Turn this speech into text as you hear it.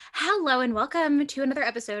Hello and welcome to another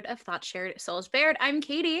episode of Thoughts Shared, Souls Bared. I'm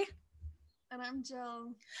Katie. And I'm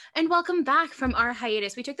Jill. And welcome back from our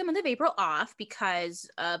hiatus. We took the month of April off because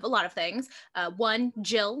of a lot of things. One,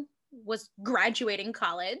 Jill was graduating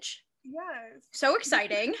college. Yes. So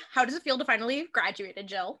exciting. How does it feel to finally have graduated,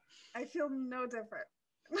 Jill? I feel no different.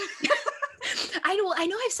 I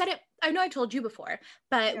know I've said it, I know I've told you before,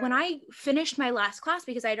 but when I finished my last class,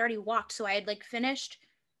 because I had already walked, so I had finished,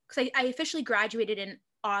 because I officially graduated in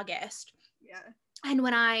August. Yeah. And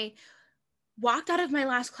when I walked out of my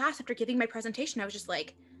last class after giving my presentation, I was just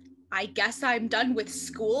like, I guess I'm done with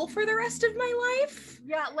school for the rest of my life.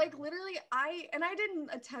 Yeah, literally I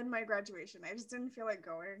didn't attend my graduation. I just didn't feel like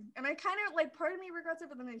going. And I kind of part of me regrets it,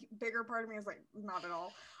 but then a bigger part of me is like, not at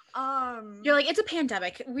all. You're like, it's a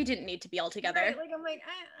pandemic. We didn't need to be all together. Right,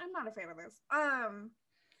 I'm not a fan of this.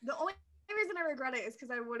 The only reason I regret it is because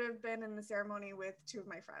I would have been in the ceremony with two of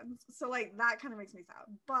my friends. So that kind of makes me sad.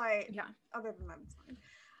 But yeah, other than that, it's fine.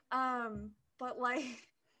 But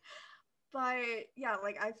yeah,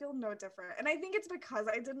 I feel no different. And I think it's because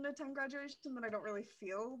I didn't attend graduation that I don't really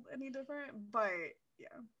feel any different. But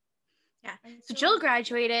yeah. Yeah. So Jill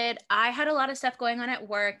graduated. I had a lot of stuff going on at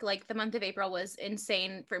work. The month of April was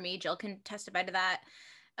insane for me. Jill can testify to that.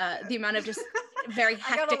 The amount of just very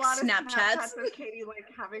hectic Snapchats of Katie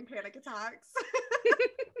having panic attacks.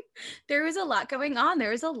 There was a lot going on.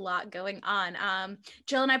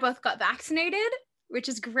 Jill and I both got vaccinated, which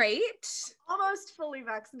is great. Almost fully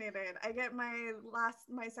vaccinated. I get my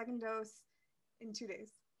second dose in 2 days.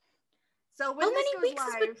 So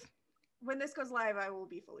when this goes live, I will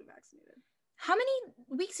be fully vaccinated. How many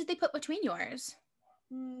weeks did they put between yours?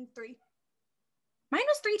 3. Mine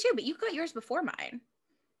was 3 too, but you got yours before mine.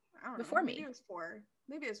 I don't know. Before me. Maybe it was 4.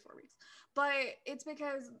 Maybe it was 4 weeks. But it's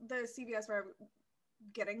because the CVS where I'm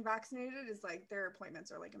getting vaccinated is their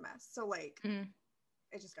appointments are a mess. So it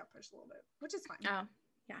just got pushed a little bit, which is fine. Oh,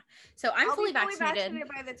 yeah. So I'll fully vaccinated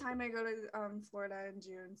by the time I go to Florida in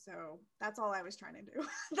June. So that's all I was trying to do.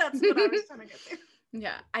 That's what I was trying to get to.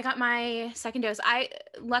 Yeah, I got my second dose.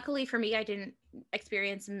 Luckily for me, I didn't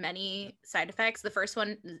experience many side effects. The first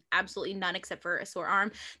one, absolutely none except for a sore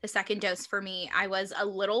arm. The second dose for me, I was a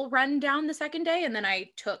little run down the second day, and then I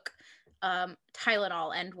took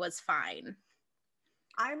Tylenol and was fine.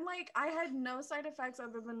 I had no side effects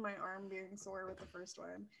other than my arm being sore with the first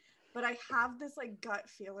one, but I have this gut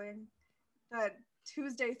feeling that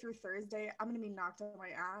Tuesday through Thursday, I'm going to be knocked on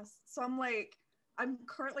my ass. So I'm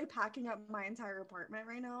currently packing up my entire apartment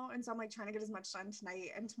right now. And so I'm trying to get as much done tonight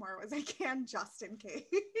and tomorrow as I can, just in case.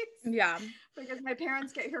 Yeah. Because my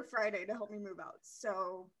parents get here Friday to help me move out.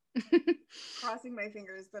 So crossing my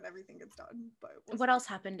fingers that everything gets done. But what else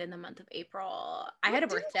happened in the month of April? I had a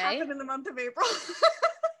birthday. What happened in the month of April?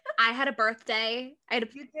 I had a birthday.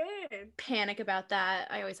 You did. Panic about that.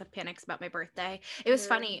 I always have panics about my birthday. It was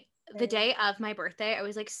funny. The day of my birthday, I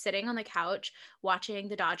was sitting on the couch watching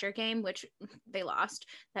the Dodger game, which they lost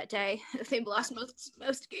that day. They lost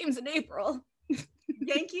most games in April.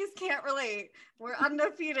 Yankees can't relate. We're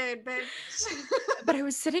undefeated, bitch. But I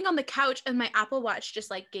was sitting on the couch and my Apple Watch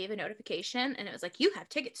just gave a notification and it was you have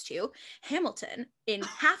tickets to Hamilton in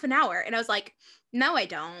half an hour. And I was like, no, I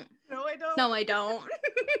don't. No, I don't. No, I don't.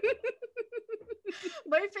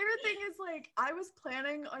 My favorite thing is I was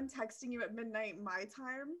planning on texting you at midnight my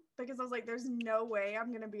time because I was there's no way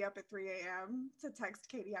I'm gonna be up at 3 a.m. to text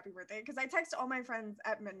Katie happy birthday, because I text all my friends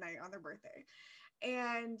at midnight on their birthday,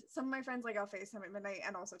 and some of my friends I'll FaceTime at midnight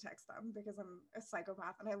and also text them because I'm a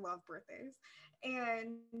psychopath and I love birthdays.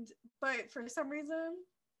 But for some reason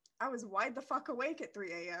I was wide the fuck awake at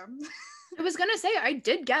 3 a.m. I was gonna say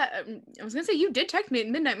you did text me at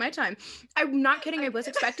midnight my time. I'm not kidding. I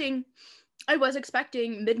was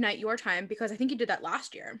expecting midnight your time because I think you did that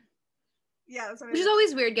last year. Yeah, that's what which is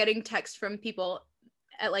always weird, getting text from people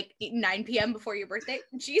at 9 p.m. before your birthday.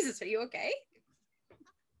 Jesus, are you okay?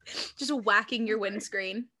 Just whacking your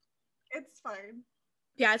windscreen. It's fine.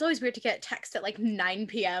 Yeah, it's always weird to get text at 9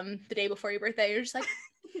 p.m. the day before your birthday. You're just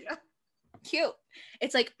yeah, cute.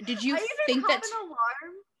 It's did you think that an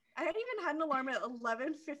alarm? I had even had an alarm at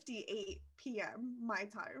 11:58 p.m. my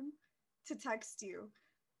time to text you.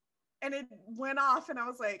 And it went off and I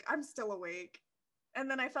was I'm still awake. And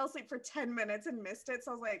then I fell asleep for 10 minutes and missed it.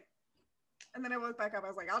 So I was and then I woke back up. I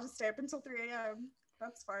was I'll just stay up until 3 a.m.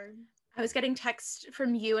 That's fine. I was getting texts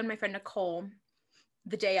from you and my friend Nicole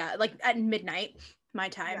the day, at midnight, my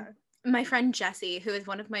time. Yeah. My friend Jesse, who is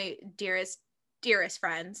one of my dearest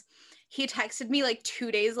friends, he texted me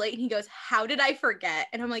 2 days late and he goes, how did I forget?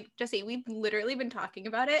 And I'm Jesse, we've literally been talking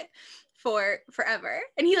about it for forever.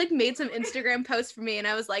 And he made some Instagram posts for me and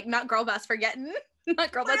I was not girl boss forgetting.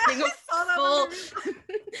 Not girl boss being a full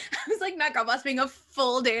Not girl boss being a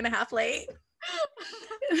full day and a half late.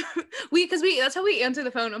 That's how we answer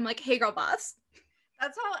the phone. I'm like, hey, girl boss.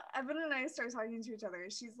 That's how Evan and I start talking to each other.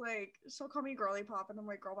 She's like, she'll call me girly pop, and I'm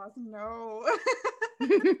like, girl boss, no.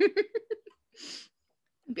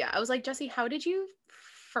 Yeah, I was like, Jesse, how did you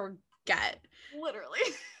forget? Literally.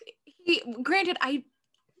 Granted,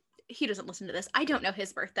 he doesn't listen to this. I don't know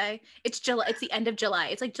his birthday. It's July. It's the end of July.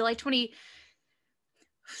 It's like July 20,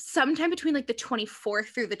 sometime between like the 24th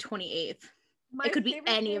through the 28th. It could be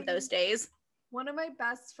any of those days. One of my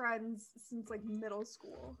best friends since like middle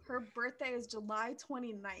school, her birthday is July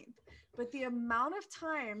 29th. But the amount of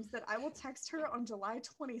times that I will text her on July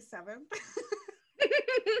 27th.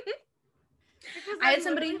 I had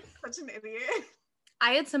somebody such an idiot.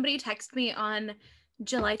 I had somebody text me on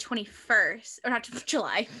July 21st, or not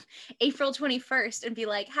July, April 21st, and be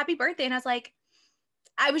like, happy birthday. And I was like,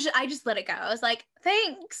 I just let it go. I was like,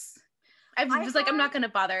 thanks. I'm not going to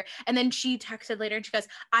bother. And then she texted later and she goes,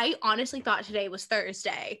 I honestly thought today was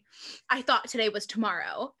Thursday. I thought today was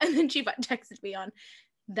tomorrow. And then she texted me on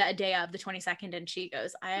the day of the 22nd and she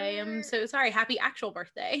goes, I am so sorry. Happy actual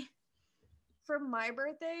birthday. For my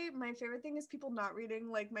birthday, my favorite thing is people not reading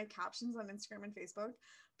like my captions on Instagram and Facebook,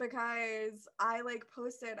 because I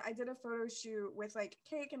did a photo shoot with like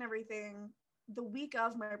cake and everything the week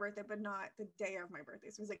of my birthday, but not the day of my birthday.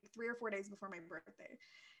 So it was like 3 or 4 days before my birthday.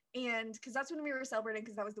 And because that's when we were celebrating,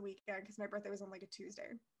 because that was the weekend, because my birthday was on like a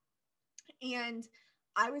Tuesday. And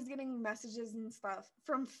I was getting messages and stuff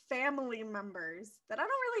from family members that I don't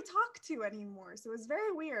really talk to anymore. So it was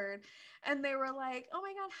very weird. And they were like, oh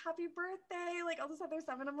my God, happy birthday. Like all this other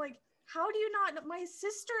stuff. And I'm like, how do you not know? My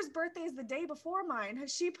sister's birthday is the day before mine.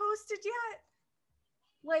 Has she posted yet?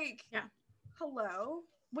 Like, yeah. Hello?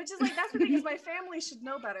 Which is like, that's the thing, is my family should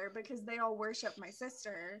know better because they all worship my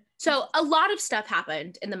sister. So a lot of stuff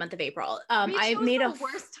happened in the month of April. I made the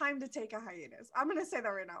worst time to take a hiatus. I'm going to say that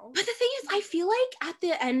right now. But the thing is, I feel like at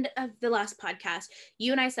the end of the last podcast,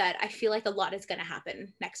 you and I said, I feel like a lot is going to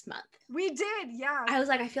happen next month. We did. Yeah. I was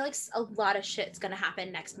like, I feel like a lot of shit's going to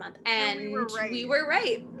happen next month. And we were right. We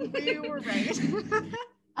were right.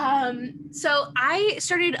 So I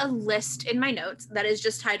started a list in my notes that is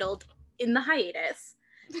just titled In the Hiatus.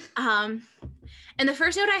 And the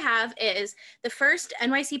first note I have is the first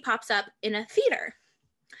NYC pops up in a theater.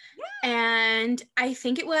 Yeah. And I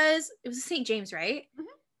think it was St. James, right? Mm-hmm.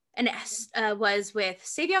 And it was with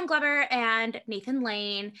Savion Glover and Nathan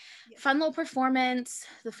Lane. Yeah. Fun little performance.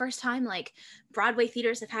 The first time like Broadway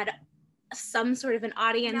theaters have had some sort of an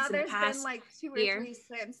audience in the past year. There's been like 2 or 3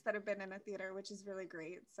 since that have been in a theater, which is really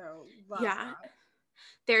great. So yeah, that.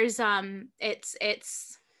 There's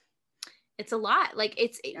it's a lot. Like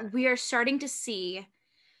we are starting to see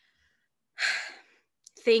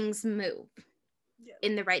things move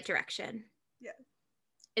in the right direction. Yeah.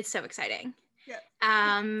 It's so exciting. Yeah.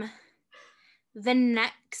 The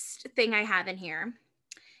next thing I have in here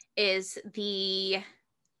is the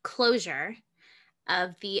closure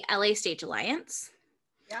of the LA Stage Alliance.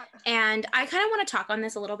 Yeah. And I kind of want to talk on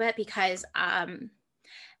this a little bit because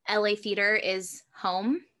LA theater is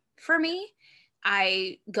home for me.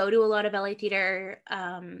 I go to a lot of LA theater.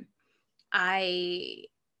 I've,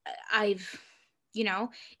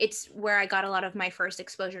 it's where I got a lot of my first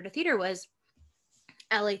exposure to theater was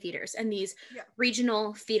LA theaters and these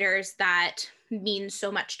regional theaters that mean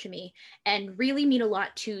so much to me and really mean a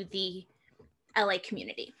lot to the LA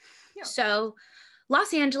community. Yeah. So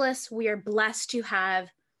Los Angeles, we are blessed to have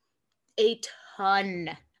a ton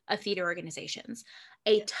of theater organizations,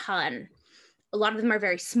 a ton. A lot of them are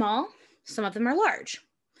very small. Some of them are large.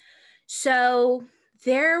 So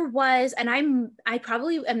there was, and I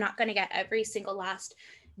probably am not going to get every single last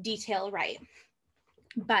detail right,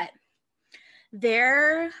 but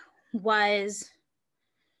there was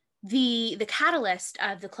the catalyst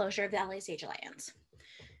of the closure of the LA Stage Alliance.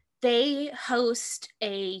 They host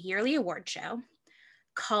a yearly award show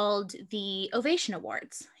called the Ovation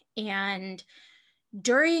Awards. And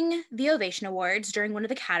during the Ovation Awards, during one of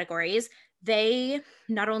the categories, they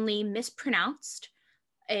not only mispronounced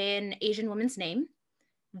an Asian woman's name,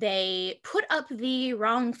 they put up the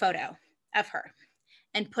wrong photo of her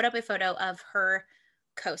and put up a photo of her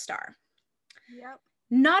co-star. Yep.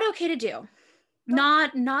 Not okay to do.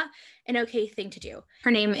 Not an okay thing to do. Her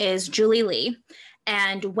name is Julie Lee.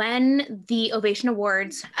 And when the Ovation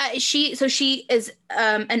Awards, she is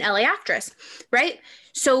an LA actress, right?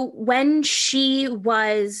 So when she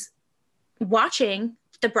was watching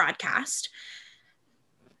the broadcast,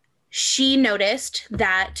 she noticed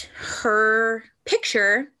that her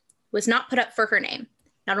picture was not put up for her name.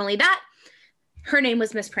 Not only that, her name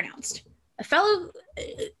was mispronounced. A fellow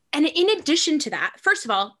And in addition to that, first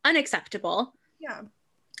of all, unacceptable. Yeah.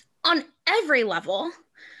 On every level.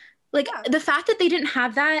 Like the fact that they didn't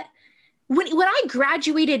have that when I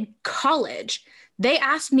graduated college, they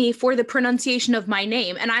asked me for the pronunciation of my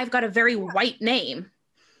name, and I've got a very white name.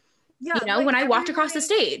 Yeah, you know, like when I walked across the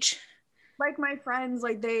stage. Like my friends,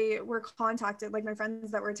 like they were contacted, like my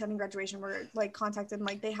friends that were attending graduation were like contacted, and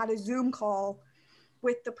like they had a Zoom call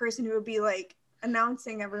with the person who would be like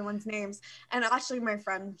announcing everyone's names. And actually my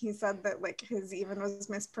friend, he said that like his even was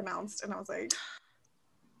mispronounced, and I was like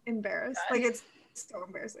embarrassed. God. Like it's so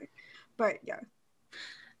embarrassing. But yeah.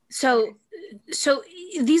 So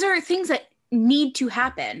these are things that need to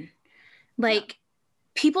happen. Like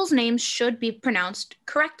people's names should be pronounced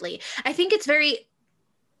correctly. I think it's very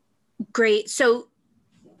great. So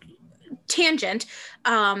tangent,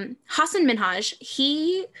 Hasan Minhaj,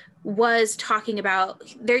 he was talking about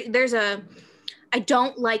I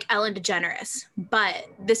don't like Ellen DeGeneres, but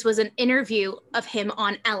this was an interview of him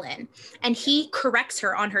on Ellen, and he corrects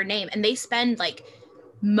her on her name, and they spend like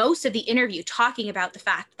most of the interview talking about the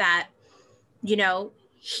fact that, you know,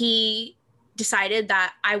 he decided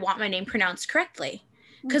that I want my name pronounced correctly,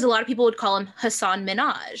 because a lot of people would call him Hasan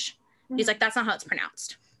Minhaj. He's like, that's not how it's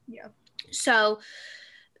pronounced. Yeah. So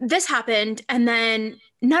this happened, and then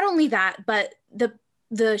not only that, but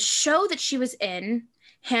the show that she was in,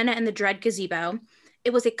 Hannah and the Dread Gazebo,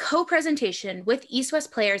 it was a co-presentation with East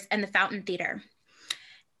West Players and the Fountain Theater.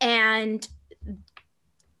 And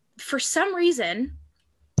for some reason,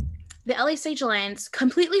 the LA Stage Alliance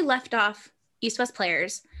completely left off East West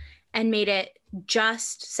Players and made it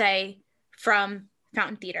just say from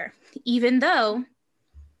Fountain Theater, even though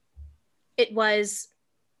it was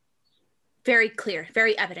very clear,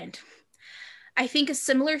 very evident. I think a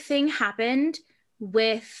similar thing happened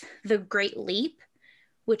with The Great Leap,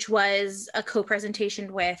 which was a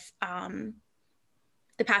co-presentation with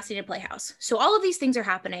the Pasadena Playhouse. So all of these things are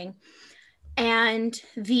happening, and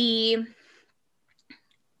the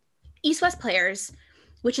East West Players,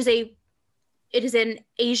 which is it is an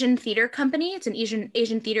Asian theater company. It's an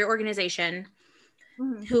Asian theater organization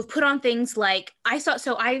who have put on things like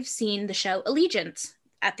I've seen the show Allegiance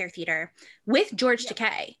at their theater with George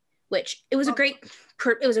Takei, which it was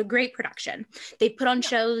a great production. They put on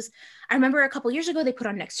shows. I remember a couple years ago they put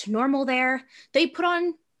on Next to Normal there. They put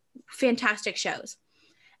on fantastic shows.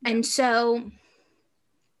 And so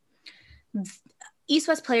East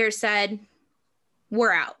West Players said,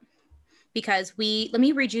 we're out, because let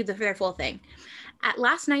me read you their full thing. At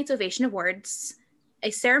last night's Ovation Awards, a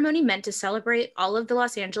ceremony meant to celebrate all of the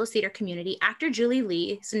Los Angeles theater community, actor Julie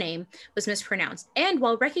Lee's name was mispronounced. And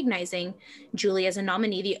while recognizing Julie as a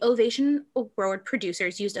nominee, the Ovation Award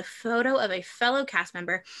producers used a photo of a fellow cast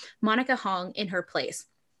member, Monica Hong, in her place.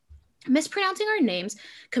 Mispronouncing our names,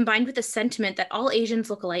 combined with the sentiment that all Asians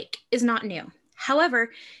look alike, is not new. However,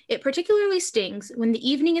 it particularly stings when the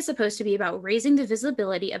evening is supposed to be about raising the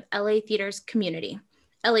visibility of LA's theater community,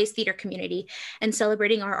 and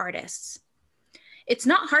celebrating our artists. It's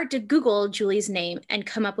not hard to Google Julie's name and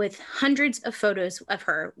come up with hundreds of photos of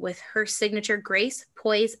her with her signature grace,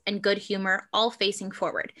 poise, and good humor all facing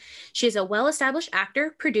forward. She is a well-established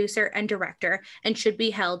actor, producer, and director, and should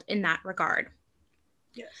be held in that regard.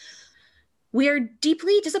 Yes. We are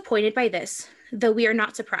deeply disappointed by this, though we are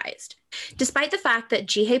not surprised. Despite the fact that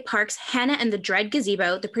Ji-hae Park's Hannah and the Dread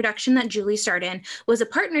Gazebo, the production that Julie starred in, was a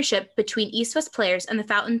partnership between East West Players and the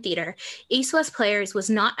Fountain Theater, East West Players was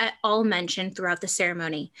not at all mentioned throughout the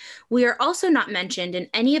ceremony. We are also not mentioned in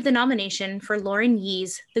any of the nomination for Lauren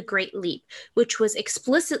Yee's The Great Leap, which was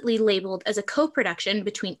explicitly labeled as a co-production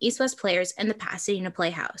between East West Players and the Pasadena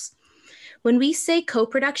Playhouse. When we say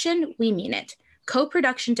co-production, we mean it.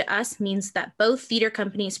 Co-production to us means that both theater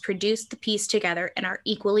companies produced the piece together and are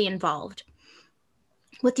equally involved.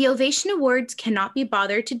 What the Ovation Awards cannot be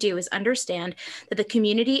bothered to do is understand that the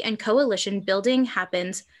community and coalition building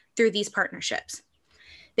happens through these partnerships.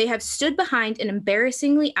 They have stood behind an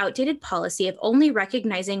embarrassingly outdated policy of only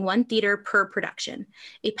recognizing one theater per production,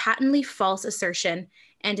 a patently false assertion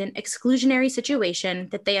and an exclusionary situation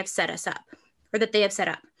that they have set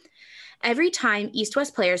up. Every time East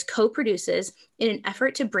West Players co-produces in an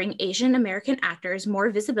effort to bring Asian American actors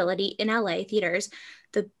more visibility in LA theaters,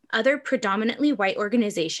 the other predominantly white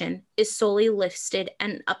organization is solely listed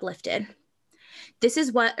and uplifted. This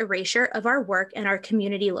is what erasure of our work and our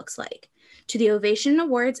community looks like. To the Ovation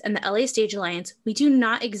Awards and the LA Stage Alliance, we do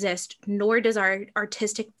not exist, nor does our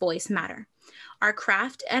artistic voice matter. Our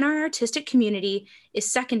craft and our artistic community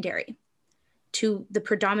is secondary to the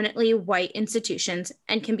predominantly white institutions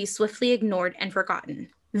and can be swiftly ignored and forgotten.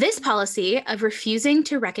 This policy of refusing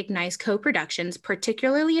to recognize co-productions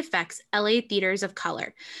particularly affects LA theaters of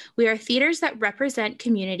color. We are theaters that represent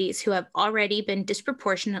communities who have already been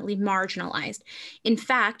disproportionately marginalized. In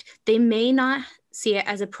fact, they may not see it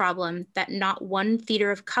as a problem that not one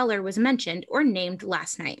theater of color was mentioned or named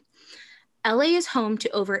last night. LA is home to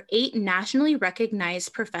over 8 nationally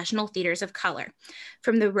recognized professional theaters of color,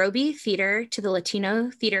 from the Roby Theater to the Latino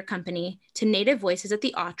Theater Company to Native Voices at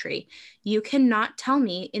the Autry. You cannot tell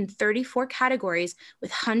me in 34 categories with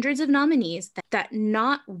hundreds of nominees that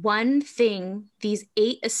not one thing these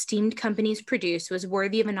 8 esteemed companies produce was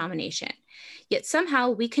worthy of a nomination. Yet somehow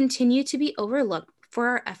we continue to be overlooked for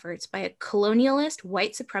our efforts by a colonialist,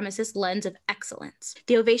 white supremacist lens of excellence.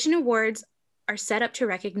 The Ovation Awards are set up to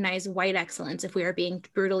recognize white excellence, if we are being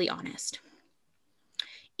brutally honest.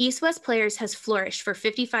 East West Players has flourished for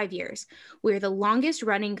 55 years. We are the longest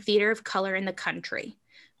running theater of color in the country.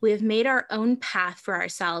 We have made our own path for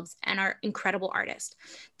ourselves and our incredible artists.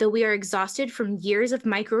 Though we are exhausted from years of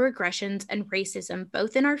microaggressions and racism,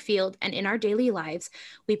 both in our field and in our daily lives,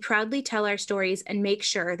 we proudly tell our stories and make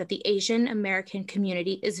sure that the Asian American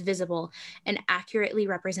community is visible and accurately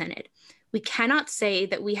represented. We cannot say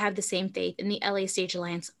that we have the same faith in the LA Stage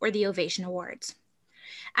Alliance or the Ovation Awards.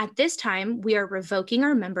 At this time, we are revoking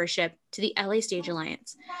our membership to the LA Stage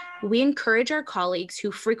Alliance. We encourage our colleagues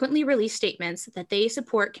who frequently release statements that they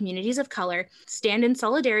support communities of color, stand in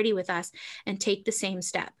solidarity with us, and take the same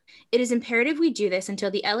step. It is imperative we do this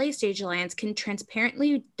until the LA Stage Alliance can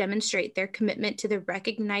transparently demonstrate their commitment to the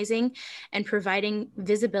recognizing and providing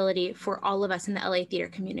visibility for all of us in the LA theater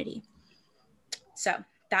community. So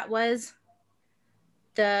that was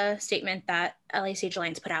the statement that LA Stage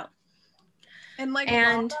Alliance put out. And like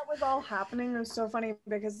while that was all happening, it was so funny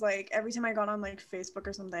because like every time I got on like Facebook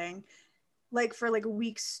or something, like for like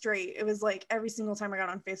weeks straight, it was like every single time I got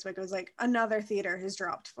on Facebook, it was like another theater has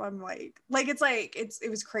dropped. I'm like it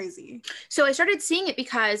was crazy. So I started seeing it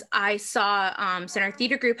because I saw Center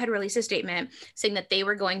Theater Group had released a statement saying that they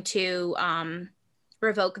were going to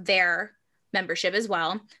revoke their membership as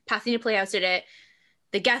well. Pasadena Playhouse did it.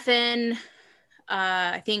 The Geffen,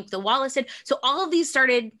 I think the Wallace did. So all of these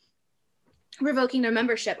started revoking their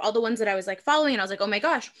membership, all the ones that I was like following, and I was like, oh my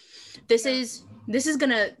gosh, this is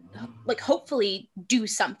gonna like hopefully do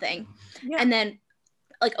something. Yeah. And then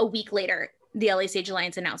like a week later, the LA Stage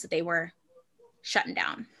Alliance announced that they were shutting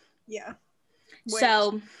down. Yeah.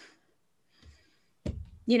 So,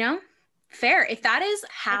 you know, fair. If that is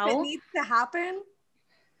how if it needs to happen,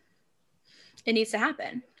 it needs to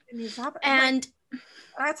happen. It needs to happen. And like,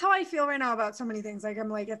 that's how I feel right now about so many things. Like I'm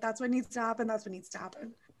like, if that's what needs to happen, that's what needs to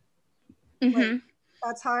happen. Mm-hmm. Like,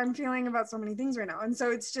 that's how I'm feeling about so many things right now. And so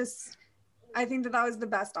it's just, I think that was the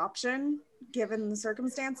best option given the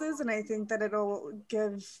circumstances. And I think that it'll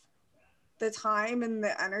give the time and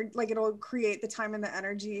the energy, like it'll create the time and the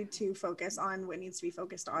energy to focus on what needs to be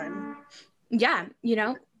focused on. Yeah, you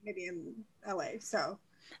know, maybe in LA. So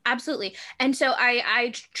absolutely. And so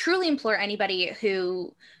I truly implore anybody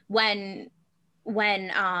who when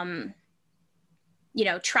you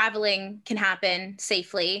know, traveling can happen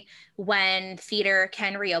safely, when theater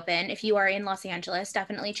can reopen. If you are in Los Angeles,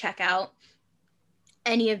 definitely check out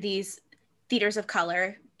any of these theaters of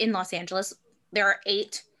color in Los Angeles. There are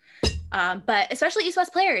 8, but especially East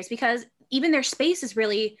West Players, because even their space is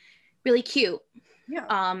really, really cute.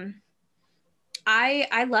 Yeah.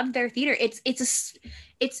 I loved their theater. It's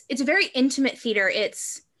a very intimate theater.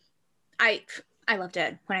 I loved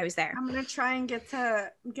it when I was there. I'm gonna try and get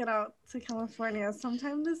out to California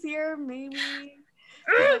sometime this year, maybe.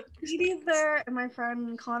 Katie's there, and my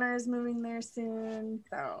friend Connor is moving there soon.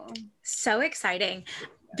 So exciting.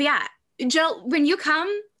 But yeah, Jill, when you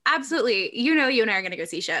come, absolutely, you and I are gonna go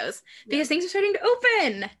see shows because things are starting to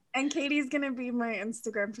open. And Katie's gonna be my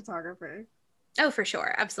Instagram photographer. Oh, for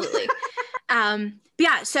sure, absolutely.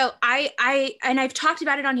 Yeah, so I've talked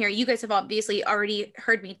about it on here. You guys have obviously already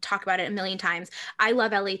heard me talk about it a million times. I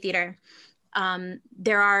love LA theater.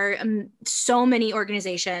 There are so many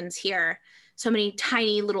organizations here, so many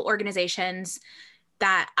tiny little organizations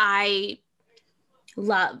that I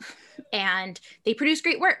love, and they produce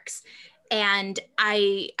great works. And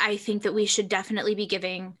I think that we should definitely be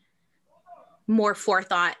giving more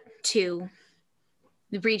forethought to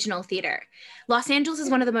the regional theater. Los Angeles is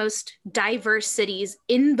one of the most diverse cities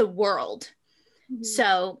in the world. Mm-hmm.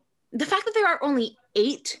 So the fact that there are only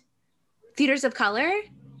 8 theaters of color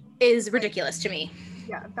is ridiculous to me.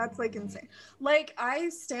 Yeah, that's like insane. Like I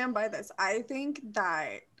stand by this. I think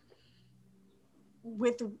that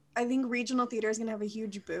I think regional theater is gonna have a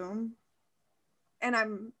huge boom, and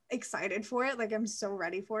I'm excited for it. Like I'm so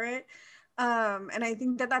ready for it. And I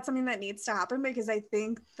think that that's something that needs to happen, because I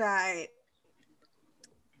think that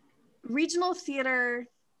regional theater,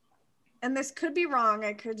 and this could be wrong,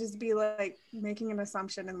 I could just be like making an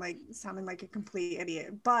assumption and like sounding like a complete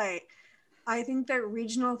idiot, but I think that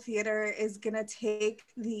regional theater is gonna take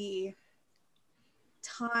the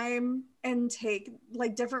time and take,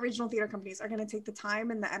 like, different regional theater companies are going to take the time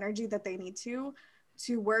and the energy that they need to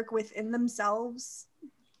work within themselves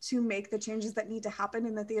to make the changes that need to happen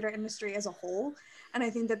in the theater industry as a whole. And I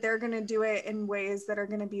think that they're going to do it in ways that are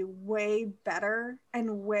going to be way better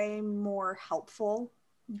and way more helpful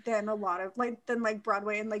than a lot of like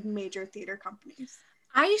Broadway and like major theater companies.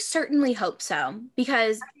 I certainly hope so,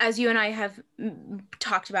 because as you and I have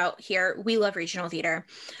talked about here, we love regional theater.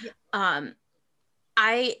 Yeah.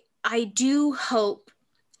 I do hope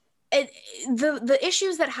the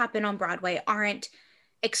issues that happen on Broadway aren't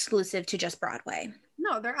exclusive to just Broadway.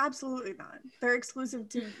 No, they're absolutely not. They're exclusive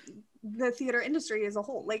to the theater industry as a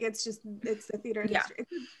whole. Like, it's the theater industry.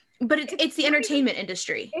 Yeah. But it's the entertainment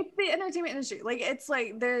industry. It's the entertainment industry. Like, it's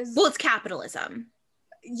like it's capitalism.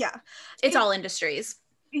 Yeah. It's all industries.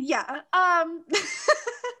 Yeah. I'm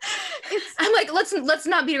like, let's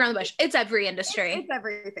not beat around the bush. It's every industry. It's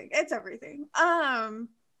everything. It's everything.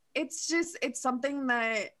 It's something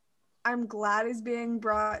that I'm glad is being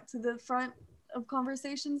brought to the front of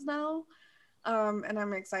conversations now. And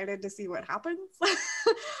I'm excited to see what happens.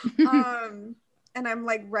 And I'm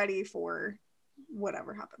like ready for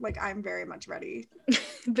whatever happens. Like, I'm very much ready.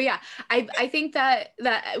 But yeah, I think that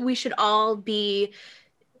we should all be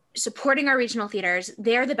supporting our regional theaters.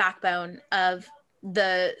 They're the backbone of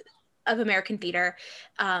American theater.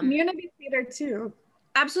 Community theater too.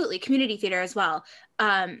 Absolutely, community theater as well.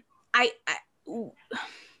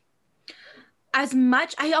 As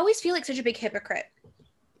much, I always feel like such a big hypocrite,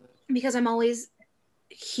 because I'm always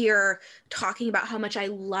here talking about how much I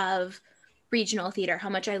love regional theater, how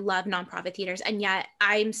much I love nonprofit theaters, and yet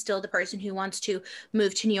I'm still the person who wants to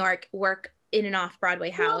move to New York, work in an off-Broadway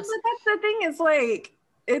house. Well, but that's the thing, is like,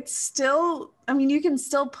 it's still, I mean, you can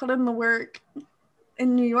still put in the work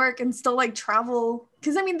in New York and still like travel,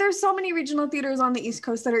 because I mean, there's so many regional theaters on the East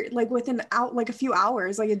Coast that are like within like a few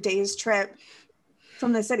hours, like a day's trip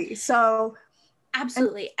from the city. So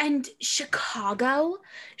absolutely. And Chicago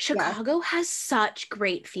has such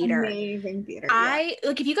great theater. Amazing theater.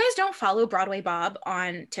 Like, if you guys don't follow Broadway Bob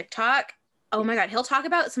on TikTok, oh my God, he'll talk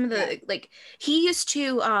about some of the like, he used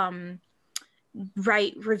to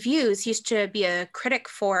write reviews. He used to be a critic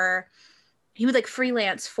for, he would like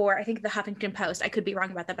freelance for, I think, the Huffington Post. I could be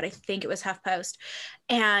wrong about that, but I think it was HuffPost.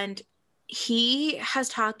 And he has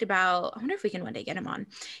talked about, I wonder if we can one day get him on.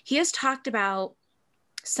 He has talked about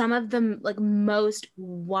some of the like most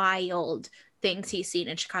wild things he's seen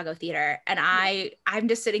in Chicago theater. And I'm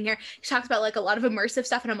just sitting here. He talks about like a lot of immersive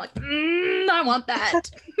stuff, and I'm like, I want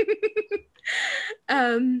that.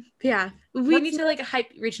 Yeah, we need to like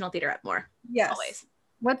hype regional theater up more. Yes. Always.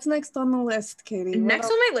 What's next on the list, Katie? Next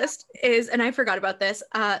on my list is, and I forgot about this,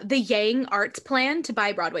 the Yang Arts plan to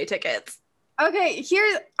buy Broadway tickets. Okay,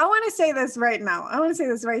 I want to say this right now. I want to say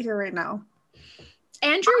this right here, right now.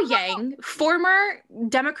 Andrew Yang, former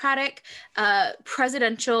Democratic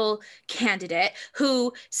presidential candidate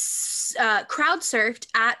who crowd surfed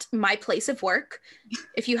at my place of work.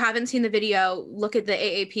 If you haven't seen the video, look at the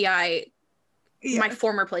AAPI, my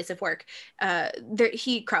former place of work.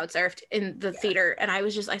 He crowd surfed in the theater, and I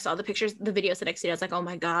saw the pictures, the videos the next day. I was like, oh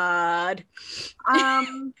my God.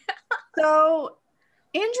 So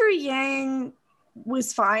Andrew Yang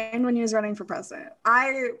was fine when he was running for president.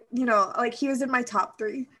 He was in my top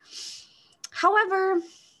 3. However,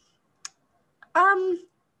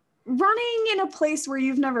 running in a place where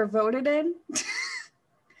you've never voted in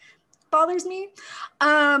bothers me.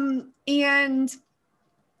 And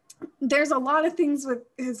there's a lot of things with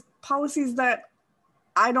his policies that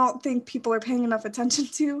I don't think people are paying enough attention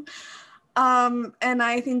to. And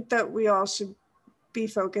I think that we all should be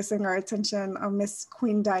focusing our attention on Miss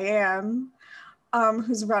Queen Diane,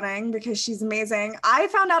 who's running, because she's amazing. I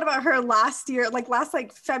found out about her last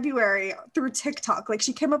February through TikTok. Like,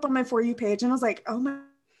 she came up on my For You page, and I was like, oh my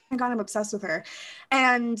God, I'm obsessed with her.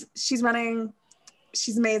 And she's running.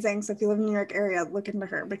 She's amazing. So if you live in the New York area, look into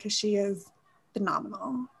her, because she is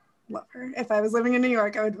phenomenal. Love her. If I was living in New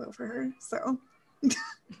York, I would vote for her. So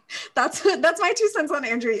that's my 2 cents on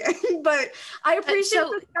Andrew Yang. But I appreciate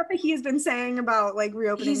the stuff that he's been saying about like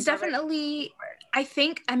reopening. He's definitely, I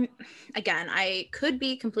think, again, I could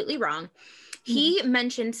be completely wrong. He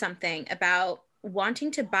mentioned something about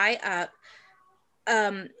wanting to buy up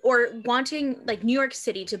or wanting like New York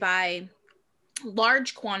City to buy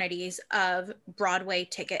large quantities of Broadway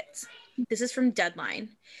tickets. This is from Deadline.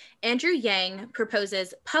 Andrew Yang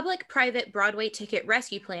proposes public-private Broadway ticket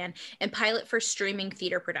rescue plan and pilot for streaming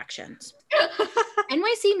theater productions.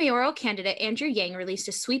 NYC mayoral candidate Andrew Yang released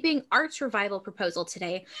a sweeping arts revival proposal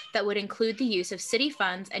today that would include the use of city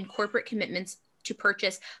funds and corporate commitments to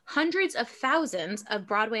purchase hundreds of thousands of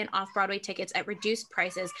Broadway and off-Broadway tickets at reduced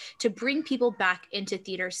prices to bring people back into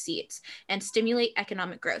theater seats and stimulate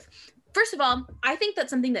economic growth. First of all, I think that's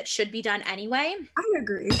something that should be done anyway. I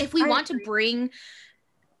agree. If we want to bring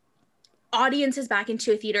audiences back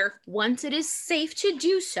into a theater once it is safe to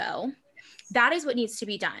do so, that is what needs to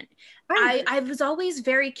be done. I was always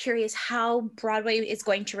very curious how Broadway is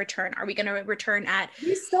going to return. Are we going to return at...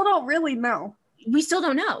 We still don't really know. We still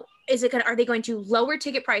don't know. Are they going to lower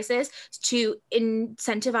ticket prices to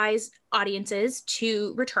incentivize audiences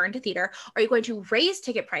to return to theater? Are you going to raise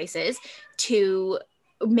ticket prices to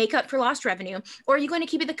make up for lost revenue? Or are you going to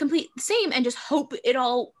keep it the complete same and just hope it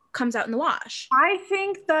all comes out in the wash? I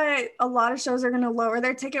think that a lot of shows are going to lower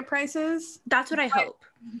their ticket prices. That's what I hope.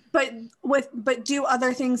 But do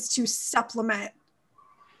other things to supplement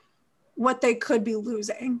what they could be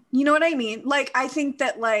losing. You know what I mean? Like, I think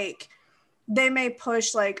that, like, they may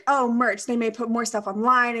push, like, merch. They may put more stuff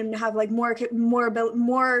online and have, like, more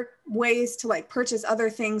ways to, like, purchase other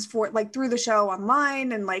things for, like, through the show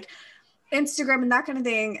online and, like, Instagram and that kind of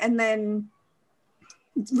thing. And then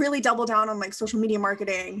really double down on, like, social media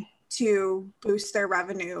marketing to boost their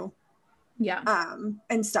revenue. Yeah.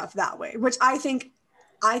 And stuff that way, which I think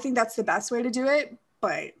that's the best way to do it.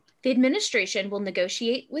 But the administration will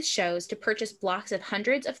negotiate with shows to purchase blocks of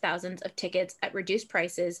hundreds of thousands of tickets at reduced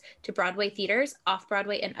prices to Broadway theaters,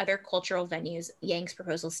 off-Broadway, and other cultural venues, Yang's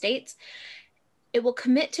proposal states. It will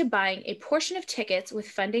commit to buying a portion of tickets with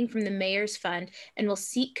funding from the mayor's fund and will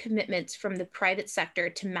seek commitments from the private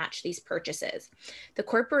sector to match these purchases. The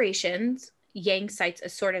corporations, Yang cites a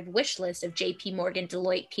sort of wish list of JP Morgan,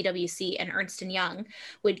 Deloitte, PwC, and Ernst & Young,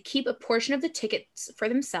 would keep a portion of the tickets for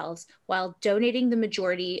themselves while donating the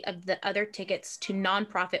majority of the other tickets to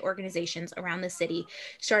nonprofit organizations around the city,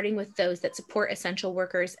 starting with those that support essential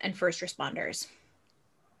workers and first responders.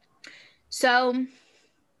 So,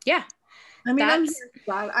 yeah. I mean, I'm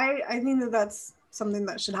glad. I think that that's something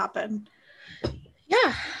that should happen.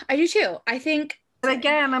 Yeah, I do too. I think... But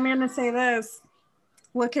again, I'm going to say this.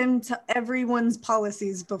 Look into everyone's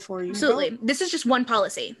policies before you Absolutely. vote. This is just one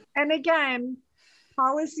policy. And again,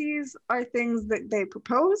 policies are things that they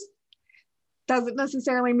propose. Doesn't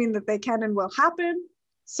necessarily mean that they can and will happen.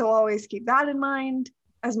 So always keep that in mind.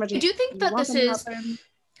 As much as I do think that this is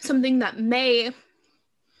something that may...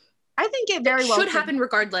 I think it very well should happen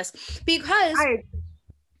regardless, because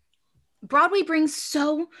Broadway brings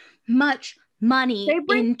so much money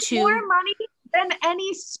into... more money than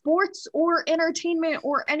any sports or entertainment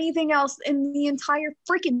or anything else in the entire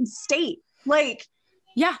freaking state. Like,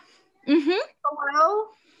 yeah. Mm-hmm. Hello?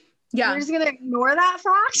 Yeah. We're just gonna ignore that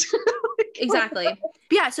fact? Exactly.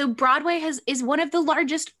 Yeah, so Broadway is one of the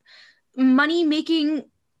largest money-making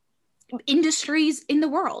industries in the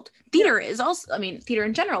world. Theater is also, I mean, theater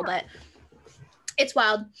in general, but it's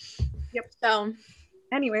wild. Yep. So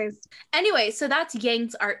anyway, so that's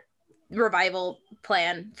Yang's art revival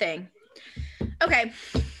plan thing. Okay.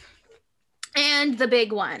 And the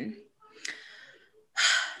big one.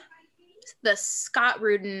 The Scott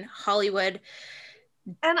Rudin Hollywood.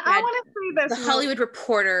 And I want to say this. The Hollywood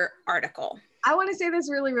Reporter article. I want to say this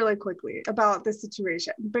really, really quickly about this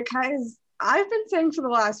situation, because I've been saying for the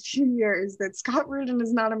last few years that Scott Rudin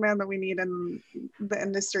is not a man that we need in the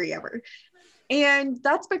industry ever. And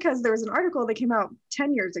that's because there was an article that came out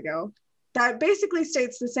 10 years ago that basically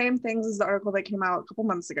states the same things as the article that came out a couple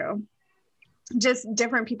months ago. Just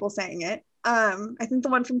different people saying it. I think the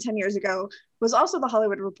one from 10 years ago was also the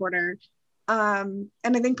Hollywood Reporter. And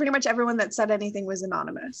I think pretty much everyone that said anything was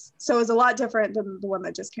anonymous. So it was a lot different than the one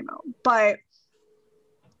that just came out. But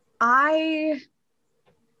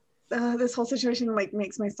this whole situation like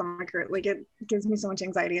makes my stomach hurt. Like, it gives me so much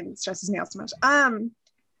anxiety and it stresses me out so much.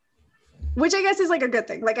 Which I guess is like a good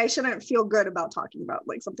thing. Like, I shouldn't feel good about talking about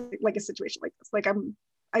like something like a situation like this. Like,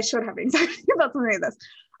 I should have anxiety about something like this.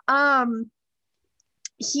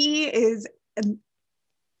 He is an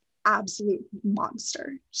absolute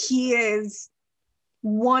monster. He is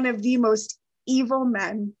one of the most evil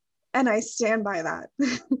men, and I stand by that,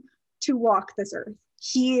 to walk this earth.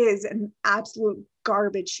 He is an absolute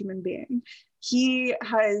garbage human being. He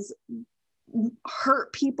has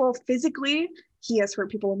hurt people physically. He has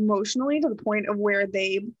hurt people emotionally to the point of where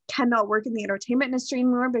they cannot work in the entertainment industry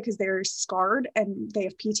anymore because they're scarred and they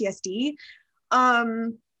have PTSD.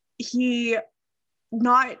 He,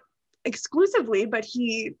 not exclusively, but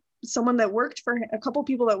he someone that worked for him, a couple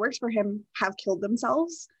people that worked for him have killed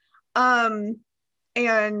themselves. And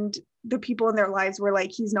the people in their lives were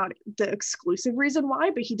like, he's not the exclusive reason why,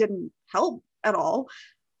 but he didn't help at all.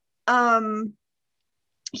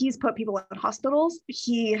 He's put people in hospitals.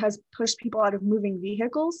 He has pushed people out of moving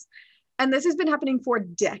vehicles. And this has been happening for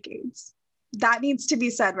decades. That needs to be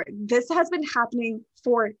said, right? This has been happening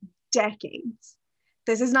for decades.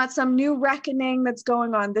 This is not some new reckoning that's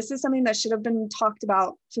going on. This is something that should have been talked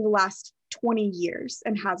about for the last 20 years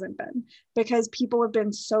and hasn't been, because people have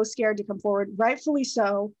been so scared to come forward, rightfully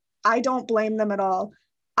so. I don't blame them at all.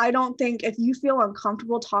 I don't think if you feel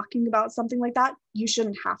uncomfortable talking about something like that, you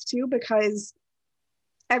shouldn't have to, because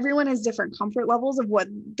everyone has different comfort levels of what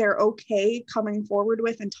they're okay coming forward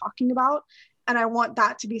with and talking about. And I want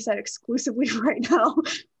that to be said exclusively right now,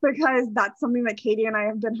 because that's something that Katie and I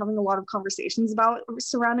have been having a lot of conversations about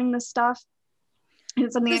surrounding this stuff. And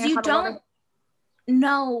it's something you don't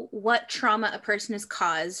know what trauma a person has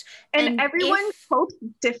caused. And everyone copes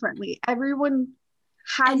differently. Everyone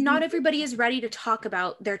has. And not everybody is ready to talk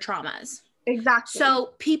about their traumas. Exactly.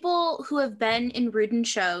 So people who have been in Rudin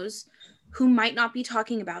shows who might not be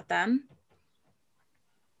talking about them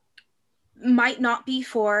might not be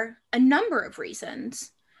for a number of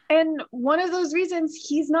reasons. And one of those reasons,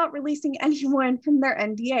 he's not releasing anyone from their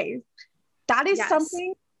NDAs. That is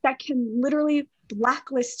something that can literally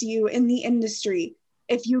blacklist you in the industry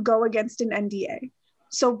if you go against an NDA.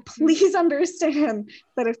 So please understand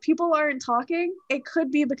that if people aren't talking, it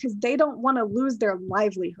could be because they don't want to lose their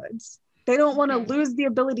livelihoods. They don't want to lose the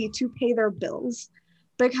ability to pay their bills,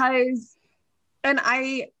 because, and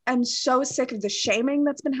I am so sick of the shaming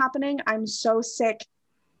that's been happening. I'm so sick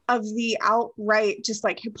of the outright just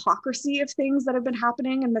like hypocrisy of things that have been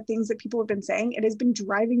happening and the things that people have been saying. It has been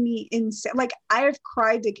driving me insane. Like, I have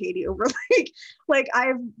cried to Katie over like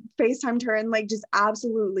I've FaceTimed her and like just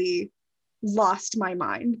absolutely lost my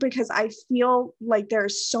mind, because I feel like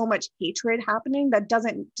there's so much hatred happening that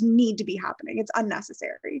doesn't need to be happening. It's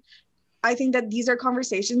unnecessary. I think that these are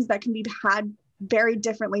conversations that can be had very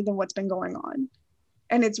differently than what's been going on.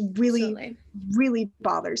 And it's really, really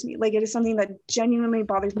bothers me. Like, it is something that genuinely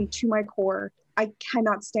bothers me to my core. I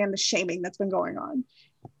cannot stand the shaming that's been going on.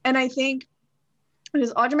 And I think,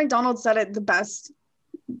 because Audra McDonald said it the best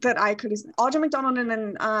that I could. Audra McDonald, and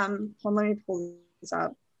then, hold on, let me pull this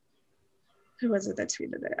up. Who was it that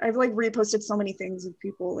tweeted it? I've like reposted so many things of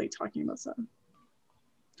people like talking about stuff.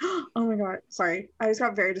 Oh my God, sorry. I just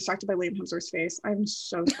got very distracted by Liam Hemsworth's face. I'm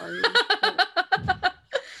so sorry.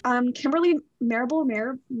 Kimberly Marable,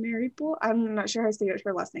 I'm not sure how to say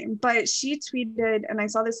her last name, but she tweeted, and I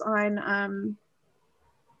saw this on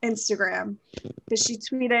Instagram, but she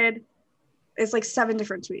tweeted, it's like 7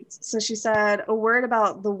 different tweets. So she said, a word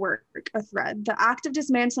about the work, a thread. The act of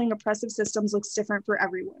dismantling oppressive systems looks different for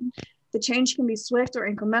everyone. The change can be swift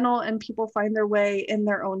or incremental, and people find their way in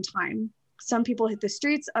their own time. Some people hit the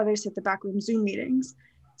streets, others hit the backroom Zoom meetings.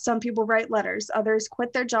 Some people write letters, others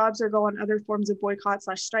quit their jobs or go on other forms of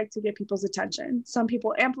boycott/strike to get people's attention. Some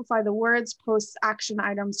people amplify the words, post action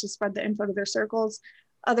items to spread the info to their circles.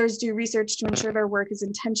 Others do research to ensure their work is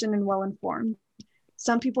intentioned and well-informed.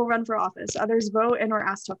 Some people run for office, others vote and or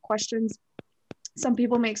ask tough questions. Some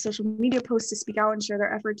people make social media posts to speak out and share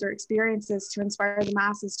their efforts or experiences to inspire the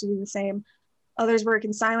masses to do the same. Others work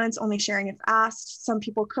in silence, only sharing if asked. Some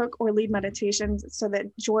people cook or lead meditations so that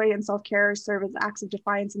joy and self-care serve as acts of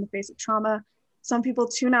defiance in the face of trauma. Some people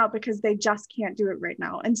tune out because they just can't do it right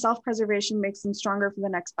now, and self-preservation makes them stronger for the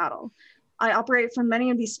next battle. I operate from many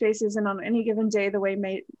of these spaces, and on any given day, the way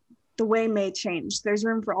may change. There's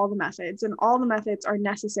room for all the methods, and all the methods are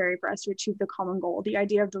necessary for us to achieve the common goal. The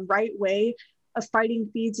idea of the right way of fighting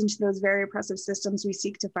feeds into those very oppressive systems we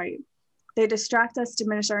seek to fight. They distract us,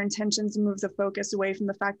 diminish our intentions, and move the focus away from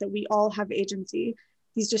the fact that we all have agency.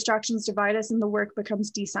 These distractions divide us and the work becomes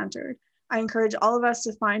decentered. I encourage all of us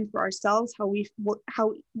to find for ourselves how we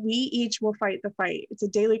each will fight the fight. It's a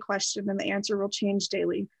daily question, and the answer will change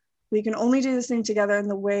daily. We can only do this thing together in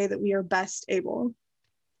the way that we are best able.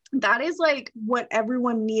 That is like what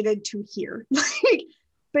everyone needed to hear, like,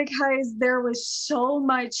 because there was so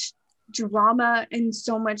much drama and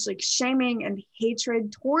so much like shaming and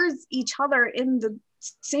hatred towards each other in the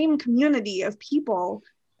same community of people,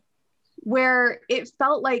 where it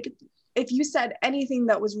felt like if you said anything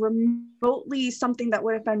that was remotely something that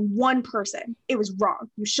would have been one person, it was wrong.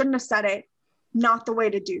 You shouldn't have said it, not the way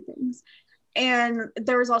to do things. And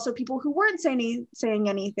there was also people who weren't saying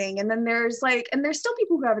anything. And then there's still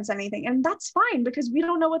people who haven't said anything, and that's fine, because we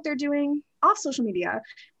don't know what they're doing off social media.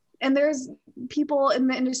 and there's people in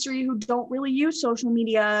the industry who don't really use social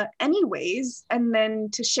media anyways, and then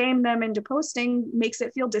to shame them into posting makes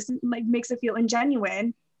it feel distant, like makes it feel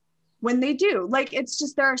ingenuine when they do. Like, it's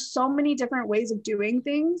just, there are so many different ways of doing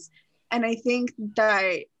things, and I think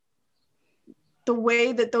that the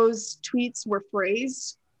way that those tweets were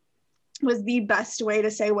phrased was the best way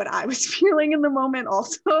to say what I was feeling in the moment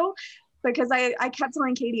also, because I kept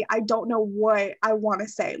telling Katie, I don't know what I want to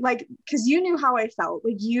say. Like, because you knew how I felt.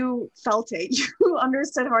 Like, you felt it. You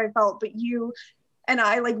understood how I felt, but you and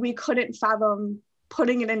I, like, we couldn't fathom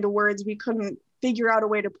putting it into words. We couldn't figure out a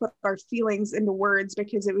way to put our feelings into words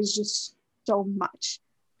because it was just so much.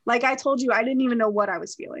 Like, I told you, I didn't even know what I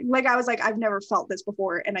was feeling. Like, I was like, I've never felt this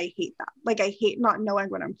before, and I hate that. Like, I hate not knowing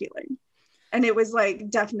what I'm feeling. And it was,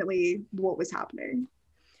 like, definitely what was happening.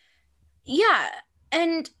 Yeah.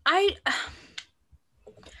 And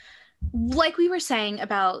like we were saying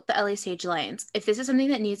about the LA Stage Alliance, if this is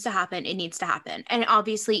something that needs to happen, it needs to happen. And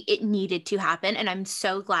obviously it needed to happen. And I'm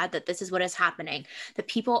so glad that this is what is happening, that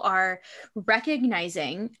people are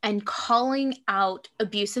recognizing and calling out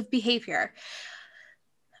abusive behavior.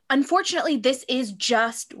 Unfortunately, this is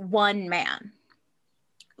just one man.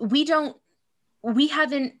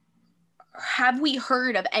 Have we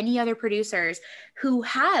heard of any other producers who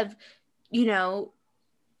have,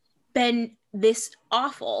 been this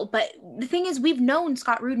awful? But the thing is, we've known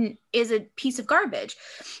Scott Rudin is a piece of garbage.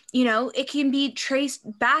 It can be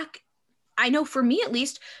traced back, I know for me at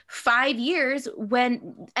least, 5 years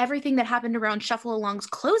when everything that happened around Shuffle Along's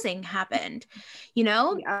closing happened.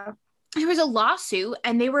 Yeah. There was a lawsuit,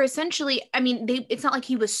 and they were essentially, it's not like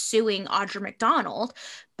he was suing Audra McDonald,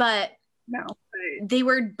 but no, they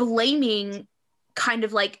were blaming kind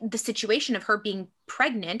of like the situation of her being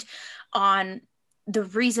pregnant on the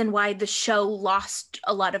reason why the show lost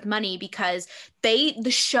a lot of money, because the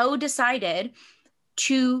show decided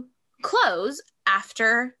to close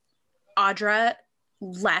after Audra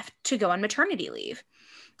left to go on maternity leave.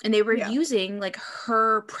 And they were using like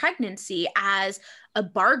her pregnancy as a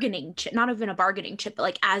bargaining chip, not even a bargaining chip, but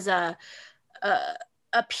like as a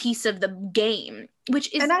piece of the game,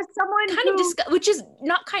 which is, and as someone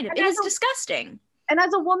it is disgusting. And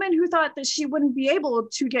as a woman who thought that she wouldn't be able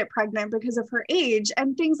to get pregnant because of her age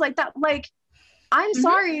and things like that, like, I'm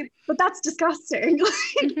sorry, but that's disgusting.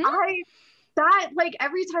 Like,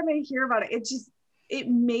 every time I hear about it, it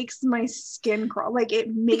makes my skin crawl. Like,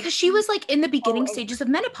 because she was like in the beginning stages of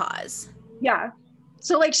menopause. Yeah.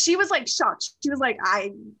 So like, she was like shocked. She was like,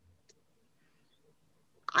 I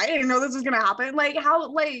didn't know this was gonna happen. Like, how,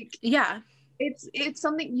 like, yeah. It's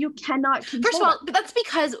something you cannot control. First of all, that's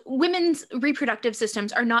because women's reproductive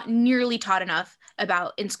systems are not nearly taught enough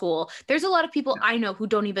about in school. There's a lot of people I know who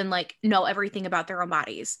don't even like know everything about their own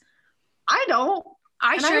bodies. I don't.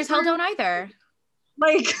 I sure as hell don't either.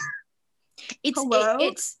 Like, it's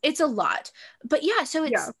a lot. But yeah, so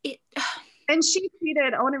and she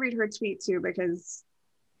tweeted, I want to read her tweet too, because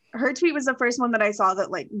her tweet was the first one that I saw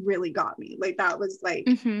that like really got me. Like, that was like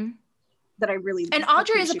that I really, and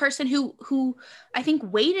Audra is a person who I think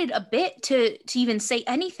waited a bit to even say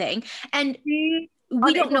anything, and we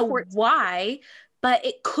don't know why, but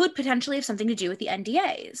it could potentially have something to do with the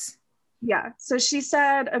NDAs. Yeah. So she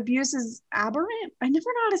said abuse is aberrant. I never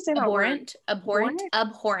know how to say that word. Abhorrent.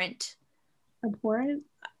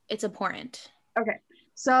 It's abhorrent. Okay.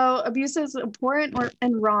 So abuse is abhorrent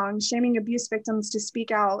and wrong. Shaming abuse victims to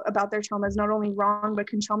speak out about their trauma is not only wrong, but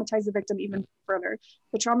can traumatize the victim even further.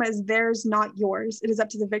 The trauma is theirs, not yours. It is up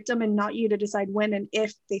to the victim and not you to decide when and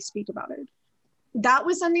if they speak about it. That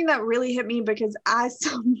was something that really hit me, because as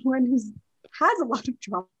someone who has a lot of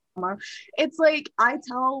trauma, it's like, I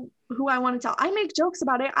tell who I want to tell. I make jokes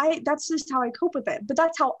about it. That's just how I cope with it. But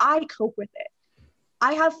that's how I cope with it.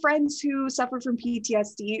 I have friends who suffer from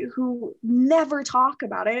PTSD who never talk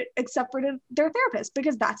about it except for their therapist,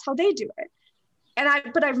 because that's how they do it.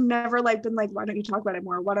 But I've never like been like, why don't you talk about it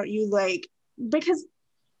more? Why don't you like, because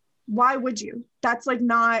why would you? That's like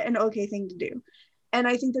not an okay thing to do. And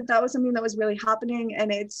I think that was something that was really happening.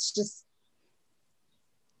 And it's just,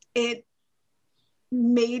 it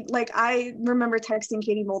made, like, I remember texting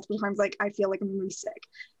Katie multiple times, like, I feel like I'm really sick.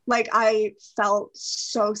 Like, I felt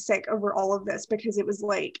so sick over all of this, because it was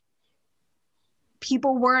like,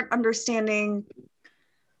 people weren't understanding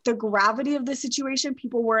the gravity of the situation.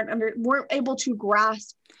 People weren't able to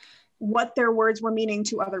grasp what their words were meaning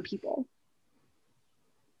to other people.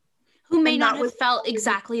 Who may not have felt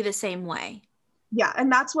exactly the same way. Yeah,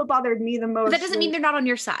 and that's what bothered me the most. But that doesn't mean they're not on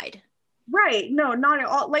your side. Right, no, not at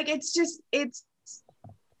all. Like,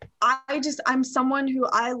 I'm someone who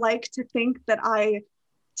I like to think that I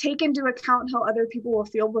take into account how other people will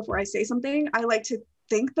feel before I say something. I like to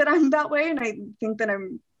think that I'm that way, and I think that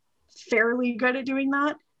I'm fairly good at doing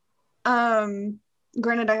that.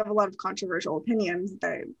 Granted, I have a lot of controversial opinions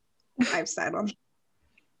that I've said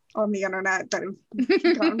on the internet that have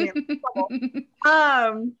gotten me in trouble.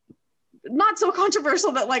 Not so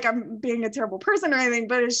controversial that like I'm being a terrible person or anything,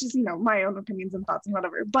 but it's just, you know, my own opinions and thoughts and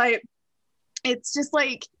whatever. But it's just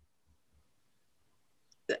like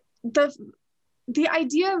the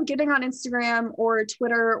idea of getting on Instagram or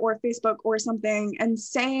Twitter or Facebook or something and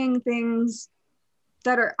saying things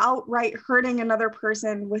that are outright hurting another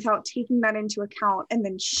person without taking that into account and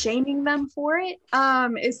then shaming them for it,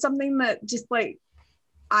 is something that just like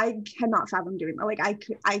I cannot fathom doing that. Like I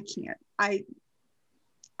can't. I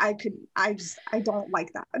don't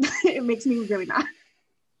like that. It makes me really mad.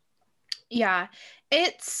 Yeah,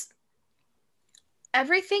 it's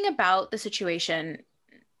everything about the situation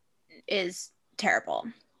is terrible.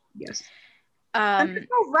 Yes. And there's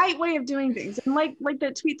no right way of doing things. And like the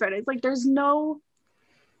tweet thread, it's like there's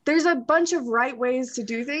a bunch of right ways to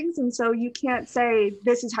do things, and so you can't say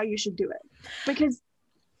this is how you should do it. Because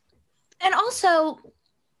and also,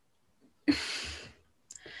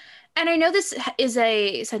 and I know this is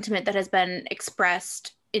a sentiment that has been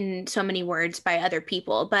expressed in so many words by other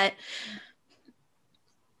people, but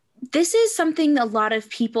this is something a lot of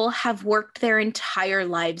people have worked their entire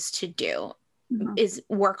lives to do, is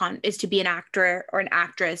to be an actor or an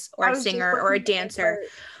actress or a singer or a dancer.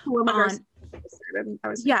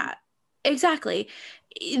 Yeah, exactly.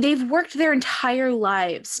 They've worked their entire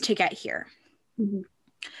lives to get here. Mm-hmm.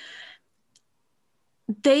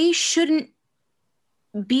 They shouldn't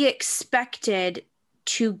be expected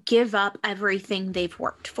to give up everything they've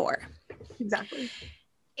worked for. Exactly.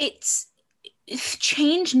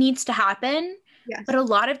 Change needs to happen, yes. But a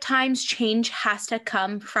lot of times change has to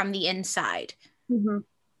come from the inside. Mm-hmm.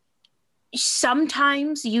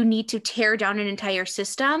 Sometimes you need to tear down an entire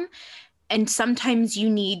system, and sometimes you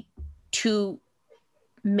need to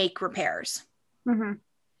make repairs. Mm-hmm.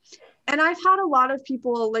 And I've had a lot of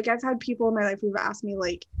people, like I've had people in my life who've asked me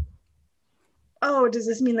like, oh, does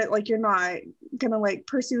this mean that like you're not gonna like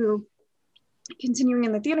pursue continuing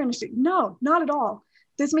in the theater industry? No, not at all.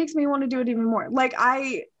 This makes me want to do it even more. Like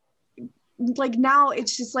now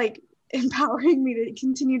it's just like empowering me to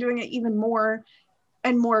continue doing it even more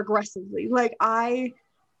and more aggressively. Like I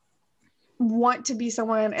want to be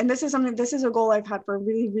someone, and this is a goal I've had for a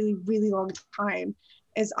really, really, really long time,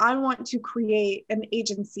 is I want to create an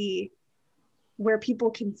agency where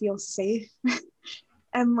people can feel safe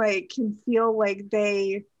and like can feel like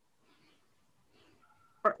they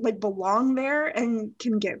are, like belong there and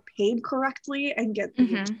can get paid correctly and get the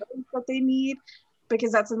insurance that they need,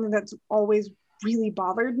 because that's something that's always really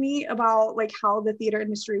bothered me about like how the theater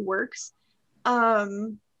industry works.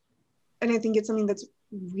 And I think it's something that's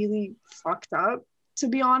really fucked up, to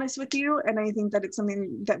be honest with you. And I think that it's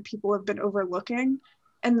something that people have been overlooking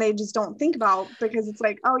and they just don't think about, because it's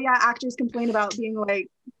like, oh yeah, actors complain about being like,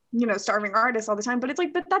 you know, starving artists all the time, but it's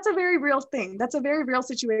like, but that's a very real thing. That's a very real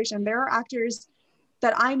situation. There are actors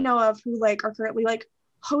that I know of who like are currently like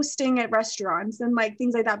hosting at restaurants and like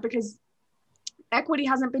things like that, because equity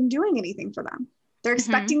hasn't been doing anything for them. They're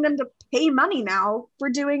expecting them to pay money now for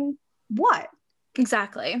doing what?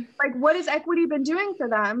 Exactly. Like, what has equity been doing for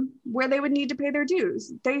them where they would need to pay their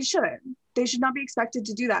dues? They shouldn't. They should not be expected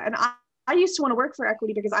to do that. And I used to want to work for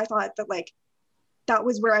equity because I thought that like that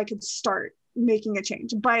was where I could start making a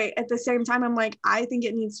change. But at the same time, I'm like, I think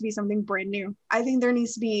it needs to be something brand new. I think there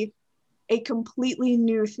needs to be a completely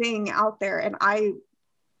new thing out there. And I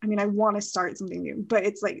mean, I want to start something new, but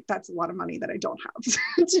it's like, that's a lot of money that I don't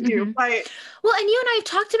have to do. But well, and you and I have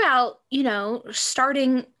talked about, you know,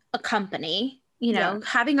 starting a company, you know,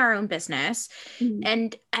 having our own business,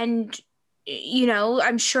 and, you know,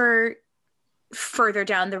 I'm sure further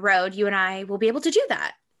down the road, you and I will be able to do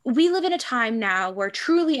that. We live in a time now where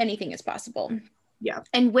truly anything is possible. Yeah.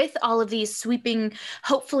 And with all of these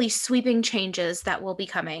hopefully sweeping changes that will be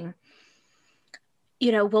coming,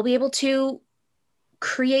 you know, we'll be able to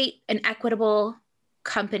create an equitable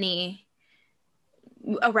company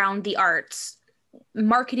around the arts,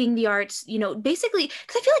 marketing the arts, you know, basically,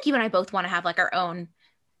 because I feel like you and I both want to have like our own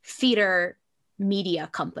theater media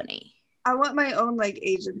company. I want my own like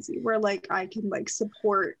agency where like I can like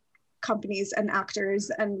support companies and actors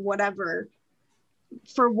and whatever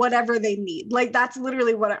for whatever they need. Like that's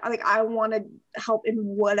literally what I want to help in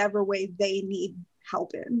whatever way they need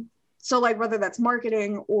help in. So like whether that's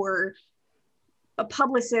marketing or a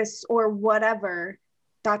publicist or whatever,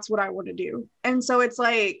 that's what I want to do. And so it's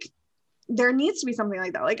like there needs to be something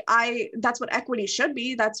like that. Like that's what equity should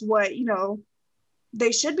be. That's what, you know,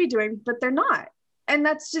 they should be doing, but they're not. And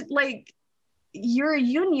that's just like, you're a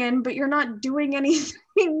union, but you're not doing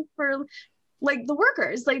anything for like the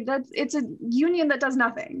workers. Like it's a union that does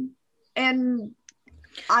nothing. And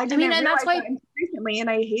I didn't realize that's why that recently, and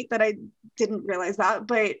I hate that I didn't realize that,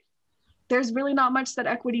 but there's really not much that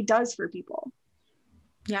equity does for people.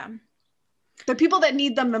 Yeah. The people that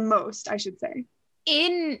need them the most, I should say.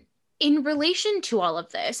 In relation to all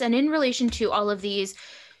of this, and in relation to all of these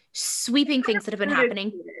sweeping things that have been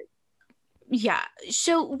happening. Yeah.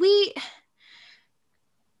 So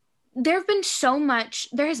there has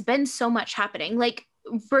been so much happening. Like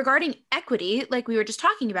regarding equity, like we were just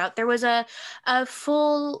talking about, there was a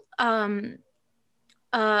full a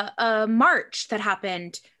march that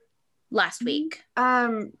happened last week.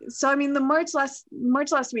 So I mean the March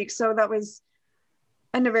last week, so that was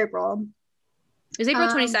end of April. It was April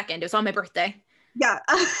 22nd. It was on my birthday. Yeah.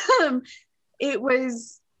 It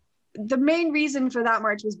was, the main reason for that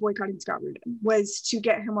march was boycotting Scott Rudin, was to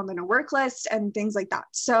get him on the no work list and things like that.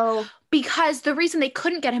 So because the reason they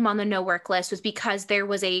couldn't get him on the no work list was because there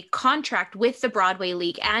was a contract with the Broadway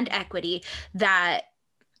League and Equity that,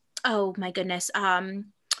 oh my goodness,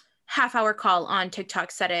 Half Hour Call on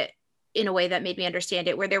TikTok said it in a way that made me understand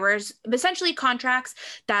it, where there was essentially contracts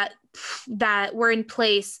that were in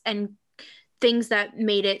place and things that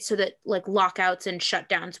made it so that like lockouts and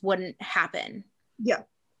shutdowns wouldn't happen. Yeah.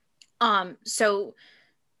 So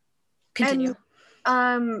continue.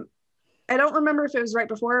 And, I don't remember if it was right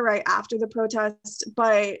before or right after the protest,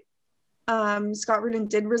 but Scott Rudin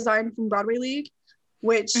did resign from Broadway League,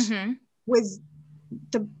 which was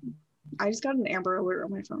I just got an Amber Alert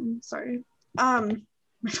on my phone. Sorry.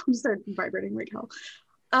 My phone started vibrating like hell.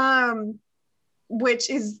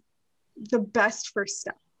 Which is the best first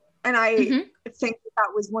step. And I think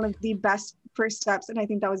that was one of the best first steps, and I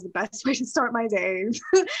think that was the best way to start my day.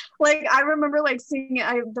 Like I remember like seeing it,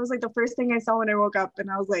 that was like the first thing I saw when I woke up,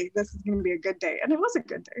 and I was like, this is gonna be a good day. And it was a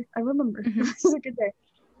good day. I remember it was a good day.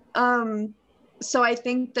 So I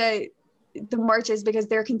think that the marches, because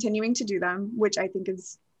they're continuing to do them, which I think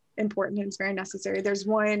is important and it's very necessary. There's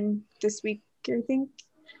one this week, I think.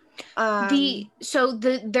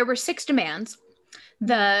 There were 6 demands.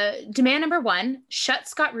 The demand number 1, shut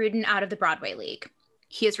Scott Rudin out of the Broadway League.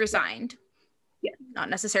 He has resigned. Yeah. Not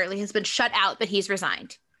necessarily has been shut out, but he's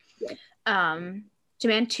resigned. Yeah.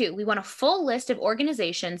 Demand 2, we want a full list of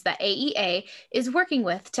organizations that AEA is working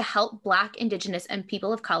with to help Black, Indigenous, and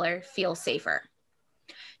people of color feel safer.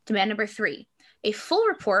 Demand number 3, a full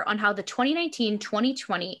report on how the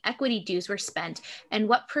 2019-2020 equity dues were spent and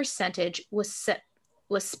what percentage was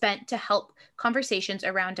spent to help conversations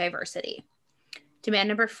around diversity. Demand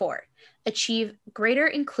number 4, achieve greater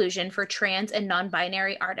inclusion for trans and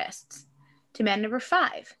non-binary artists. Demand number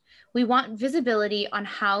 5, we want visibility on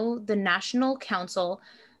how the National Council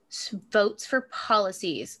votes for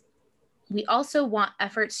policies. We also want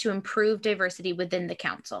efforts to improve diversity within the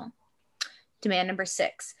council. Demand number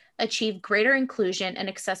 6, achieve greater inclusion and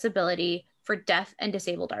accessibility for deaf and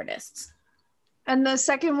disabled artists. And the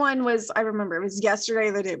second one was, I remember it was yesterday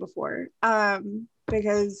or the day before,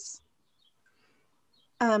 because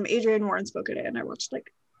Adrienne Warren spoke at it, and I watched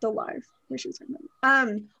like the live where she was talking about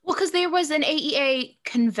it. Well, because there was an AEA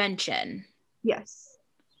convention. Yes.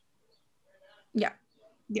 Yeah.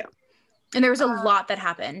 Yeah. And there was a lot that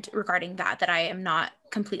happened regarding that I am not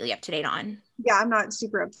completely up to date on. Yeah, I'm not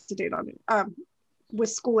super up to date on it.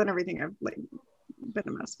 With school and everything, I've like been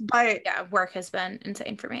a mess. But yeah, work has been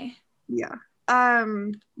insane for me. Yeah.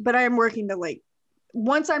 But I am working to like,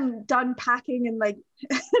 once I'm done packing and like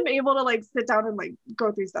I'm able to like sit down and like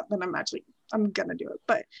go through stuff, then I'm gonna do it.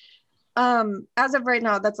 But as of right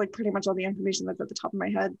now, that's like pretty much all the information that's at the top of my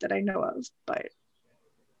head that I know of, but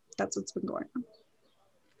that's what's been going on.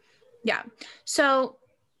 Yeah. So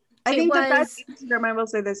I think the best Instagram, I will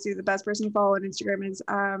say this too, the best person to follow on Instagram is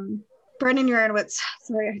Brandon Uranowitz.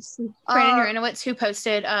 Sorry, Brandon Uranowitz, who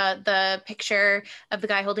posted the picture of the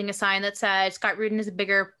guy holding a sign that said Scott Rudin is a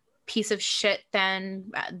bigger piece of shit than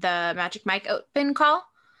the Magic Mike open call.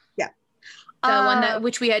 Yeah. The one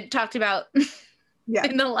which we had talked about yeah.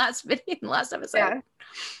 in the last video, in the last episode.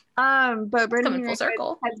 Yeah. But Brandon full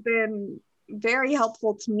circle has been very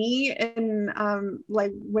helpful to me in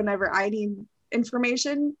like whenever I need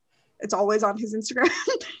information, it's always on his Instagram.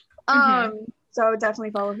 So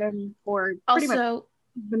definitely follow him, or pretty much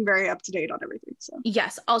been very up to date on everything. So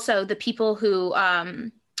yes, also the people who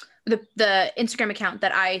the Instagram account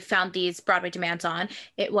that I found these Broadway demands on,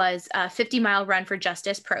 it was a 50 Mile Run for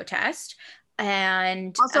Justice protest.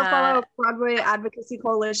 And also follow Broadway Advocacy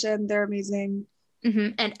Coalition, they're amazing.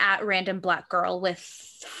 And at Random Black Girl with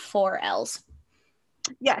 4 L's.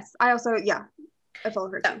 Yes, I follow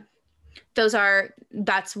her too.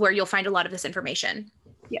 That's where you'll find a lot of this information.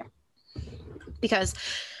 Yeah. Because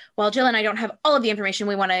while Jill and I don't have all of the information,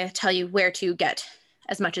 we want to tell you where to get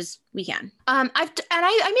as much as we can. I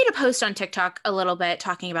made a post on TikTok a little bit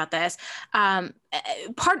talking about this.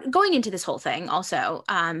 Going into this whole thing also,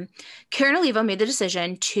 Karen Olivo made the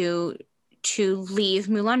decision to leave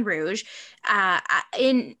Moulin Rouge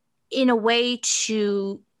in a way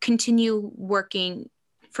to continue working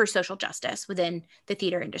for social justice within the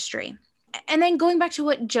theater industry. And then going back to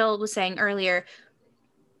what Jill was saying earlier,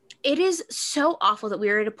 it is so awful that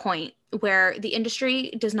we're at a point where the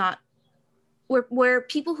industry does not, where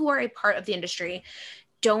people who are a part of the industry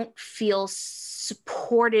don't feel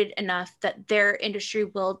supported enough that their industry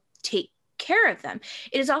will take care of them.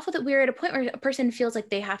 It is awful that we're at a point where a person feels like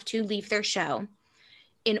they have to leave their show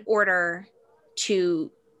in order to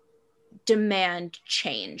demand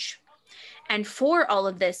change and for all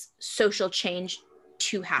of this social change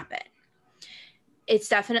to happen. It's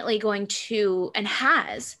definitely going to, and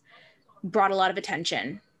has brought a lot of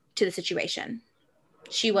attention to the situation.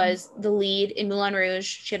 She was the lead in Moulin Rouge.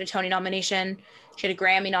 She had a Tony nomination. She had a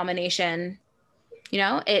Grammy nomination. You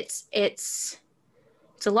know, it's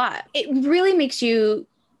a lot. It really makes you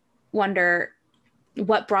wonder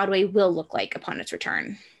what Broadway will look like upon its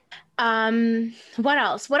return. What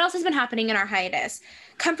else? What else has been happening in our hiatus?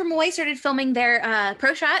 Come From Away started filming their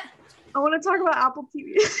pro shot. I want to talk about Apple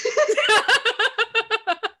TV.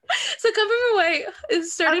 So Come From Away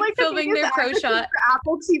started filming their pro shot. For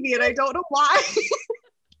Apple TV, and I don't know why.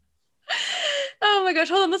 Oh my gosh,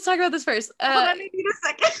 hold on, let's talk about this first. Hold on, I need a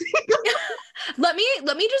second. let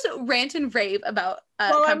me just rant and rave about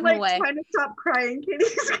Come From Away. I'm trying to stop crying, Katie.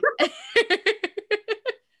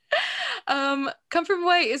 Come From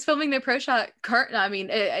Away is filming their pro shot. I mean,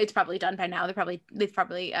 it's probably done by now. They've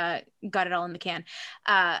probably got it all in the can.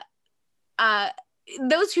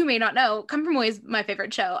 Those who may not know, Come From Away is my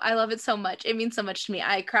favorite show. I love it so much. It means so much to me.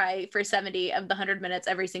 I cry for 70 of the 100 minutes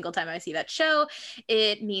every single time I see that show.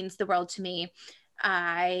 It means the world to me.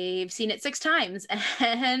 I've seen it 6 times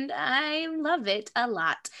and I love it a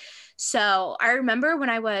lot. So I remember when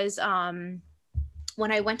I went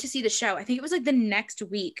to see the show, I think it was like the next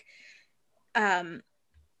week,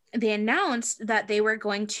 they announced that they had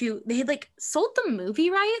like sold the movie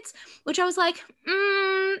rights, which I was like,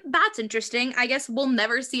 that's interesting. I guess we'll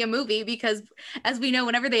never see a movie because, as we know,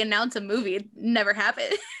 whenever they announce a movie, it never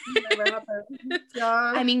happens. Never happens.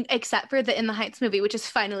 Yeah. I mean, except for the In the Heights movie, which is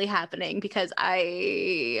finally happening because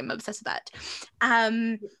I am obsessed with that.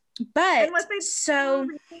 But so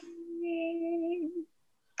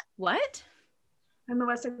what? And the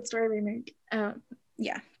West Side Story remake. Oh,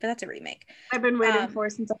 yeah, but that's a remake. I've been waiting for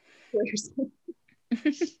since I was 2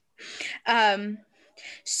 years old.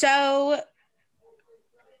 So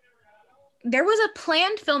there was a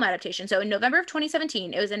planned film adaptation. So in November of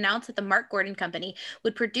 2017, it was announced that the Mark Gordon Company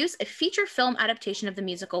would produce a feature film adaptation of the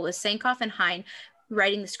musical with Sankoff and Hine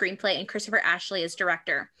writing the screenplay and Christopher Ashley as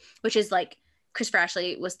director, which is like Christopher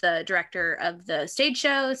Ashley was the director of the stage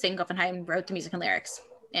show. Sankoff and Hine wrote the music and lyrics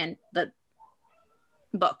and the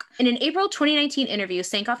book. In an April 2019 interview,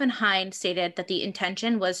 Sankoff and Hine stated that the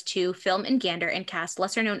intention was to film in Gander and cast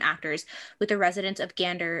lesser-known actors with the residents of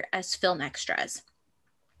Gander as film extras,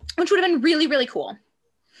 which would have been really, really cool.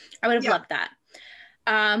 I would have loved that.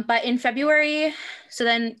 But in February, so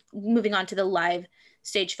then moving on to the live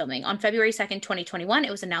stage filming, on February 2nd, 2021,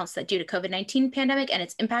 it was announced that due to COVID-19 pandemic and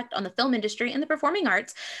its impact on the film industry and the performing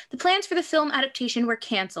arts, the plans for the film adaptation were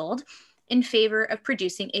canceled in favor of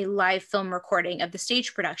producing a live film recording of the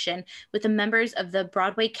stage production with the members of the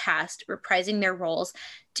Broadway cast reprising their roles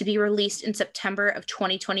to be released in September of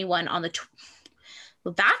 2021 on the...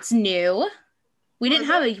 Well, that's new. We didn't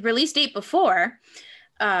have a release date before.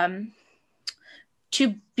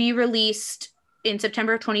 To be released in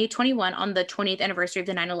September of 2021 on the 20th anniversary of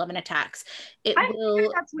the 9/11 attacks. I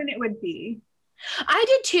think that's when it would be. I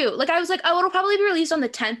did too. Like I was like, oh, it'll probably be released on the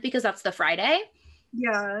 10th because that's the Friday.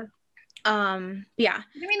 Yeah. Yeah.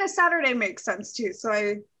 I mean, a Saturday makes sense too, so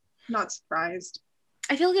I'm not surprised.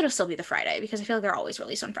 I feel like it'll still be the Friday because I feel like they're always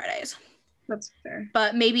released on Fridays. That's fair.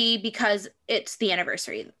 But maybe because it's the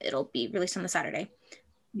anniversary, it'll be released on the Saturday.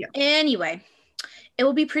 Yeah. Anyway, it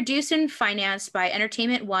will be produced and financed by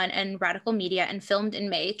Entertainment One and Radical Media and filmed in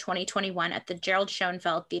May 2021 at the Gerald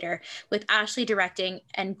Schoenfeld Theater, with Ashley directing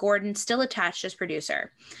and Gordon still attached as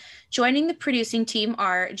producer. Joining the producing team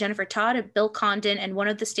are Jennifer Todd, Bill Condon, and one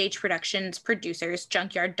of the stage production's producers,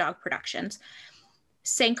 Junkyard Dog Productions.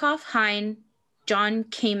 Sankoff, Hine, John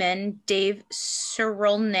Kamen, Dave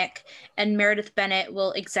Cyrulnik, and Meredith Bennett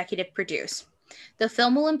will executive produce. The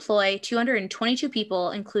film will employ 222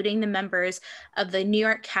 people, including the members of the New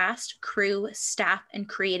York cast, crew, staff, and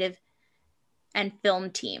creative and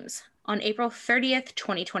film teams. On April 30th,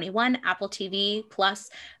 2021, Apple TV Plus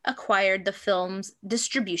acquired the film's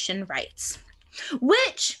distribution rights,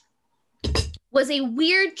 which was a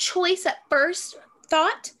weird choice at first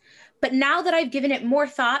thought, but now that I've given it more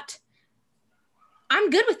thought, I'm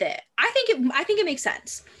good with it. I think it makes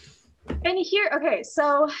sense. And here, okay,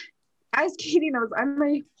 so as Katie knows, I'm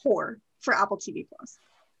a whore for Apple TV Plus.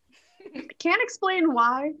 Can't explain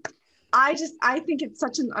why. I think it's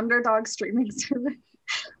such an underdog streaming service.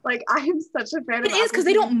 Like, I am such a fan of it. It is because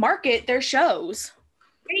they don't market their shows.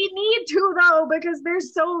 They need to, though, because they're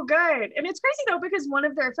so good. And it's crazy, though, because one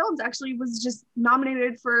of their films actually was just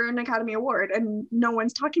nominated for an Academy Award and no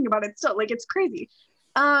one's talking about it still. Like, it's crazy.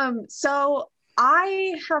 So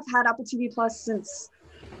I have had Apple TV Plus since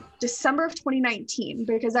December of 2019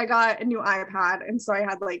 because I got a new iPad, and so I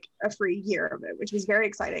had like a free year of it, which was very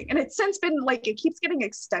exciting. And it's since been like, it keeps getting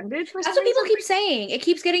extended for some That's what people reason. keep saying. It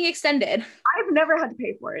keeps getting extended. I've never had to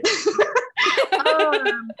pay for it.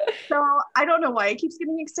 So I don't know why it keeps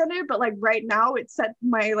getting extended, but like right now it's set,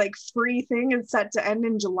 my like free thing is set to end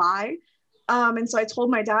in July. And so I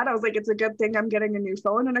told my dad, I was like, it's a good thing I'm getting a new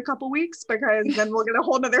phone in a couple weeks because then we'll get a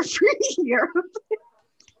whole nother free year.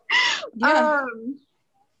 Yeah.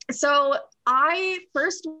 So I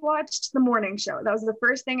first watched the morning show. That was the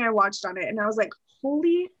first thing I watched on it. And I was like,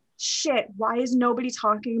 holy shit, why is nobody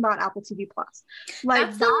talking about Apple TV Plus? Like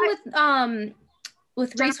that's the one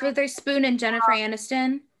with Reese Witherspoon and Jennifer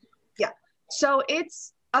Aniston. Yeah. So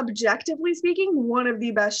it's objectively speaking, one of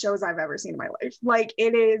the best shows I've ever seen in my life. Like,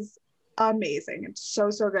 it is amazing. It's so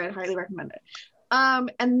good. Highly recommend it.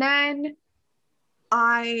 And then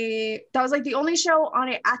that was like the only show on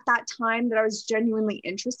it at that time that I was genuinely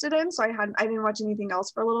interested in. So I didn't watch anything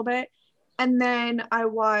else for a little bit. And then I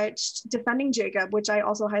watched Defending Jacob, which I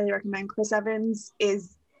also highly recommend. Chris Evans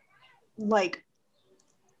is like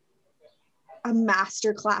a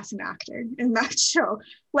master class in acting in that show.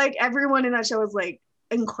 Like, everyone in that show is like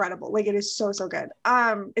incredible. Like, it is so good.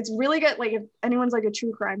 It's really good. Like, if anyone's like a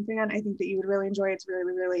true crime fan, I think that you would really enjoy it. It's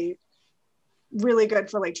really good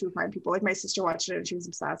for like true crime people. Like, my sister watched it and she was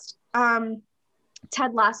obsessed.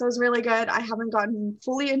 Ted Lasso is really good. I haven't gotten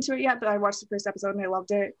fully into it yet, but I watched the first episode and I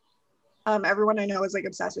loved it. Everyone I know is like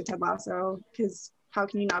obsessed with Ted Lasso because how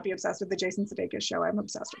can you not be obsessed with the Jason Sudeikis show? I'm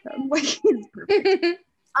obsessed with him. Like, he's perfect.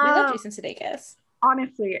 I love Jason Sudeikis.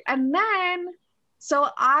 Honestly. And then, so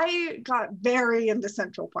I got very into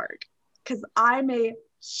Central Park because I'm a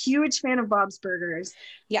huge fan of Bob's Burgers.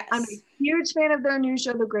 Yes. I'm a huge fan of their new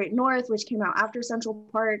show, The Great North, which came out after Central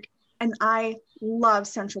Park. And I love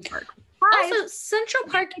Central Park. Also, Central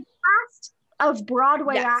Park cast of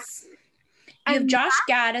Broadway acts. You have Josh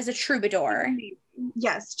Gad as a troubadour.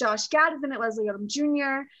 Yes, Josh Gad is in it. Leslie Odom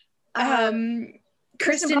Jr.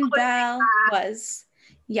 Kristen Bell was.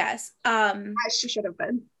 Yes. As she should have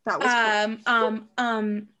been. That was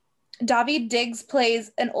cool. Daveed Diggs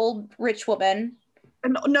plays an old rich woman.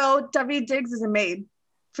 No, Daveed Diggs is a maid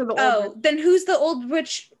for the old. Oh, then who's the old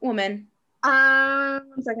rich woman?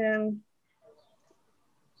 1 second.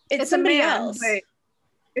 It's somebody man, else. Wait.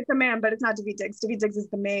 It's a man, but it's not Daveed Diggs. Daveed Diggs is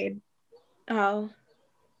the maid. Oh.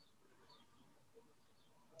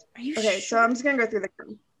 Are you okay, sure? So I'm just gonna go through the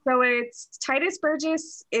crew. So it's Titus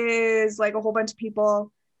Burgess is like a whole bunch of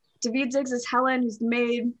people. Daveed Diggs is Helen, who's the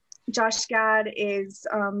maid. Josh Gad is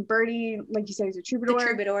Birdie, like you said, he's a troubadour. The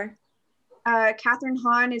troubadour. Catherine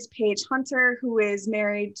Hahn is Paige Hunter, who is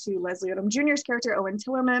married to Leslie Odom Jr.'s character, Owen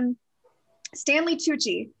Tillerman. Stanley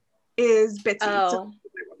Tucci is Bitsy,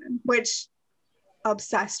 which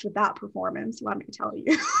obsessed with that performance, let me tell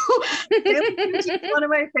you. Stanley Tucci is one of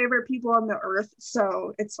my favorite people on the earth,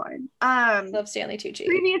 so it's fine. Love Stanley Tucci.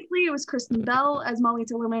 Previously, it was Kristen Bell as Molly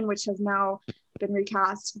Tillerman, which has now been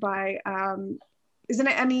recast by, isn't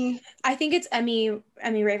it Emmy? I think it's Emmy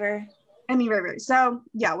Raver. Emmy Raver. So,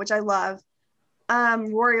 yeah, which I love.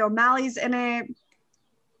 Rory O'Malley's in it.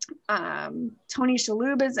 Tony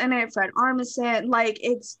Shalhoub is in it. Fred Armisen. Like,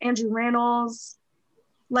 it's Andrew Rannells.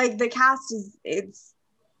 Like, the cast it's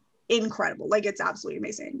incredible. Like, it's absolutely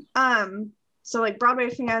amazing. So like Broadway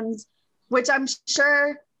fans, which I'm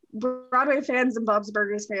sure Broadway fans and Bob's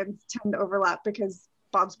Burgers fans tend to overlap because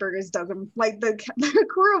Bob's Burgers doesn't, like the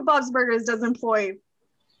crew of Bob's Burgers does employ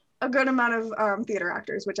a good amount of theater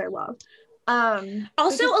actors, which I love.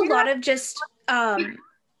 Also a lot of just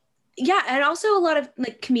yeah, and also a lot of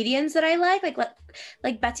like comedians that I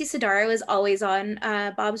like Betsy Sidaro is always on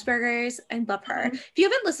Bob's Burgers. I love her.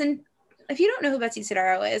 Mm-hmm. If you don't know who Betsy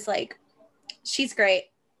Sidaro is, like, she's great.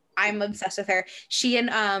 I'm obsessed with her. She and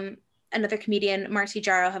another comedian, Marcy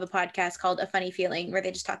Jarrow, have a podcast called A Funny Feeling, where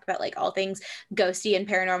they just talk about like all things ghosty and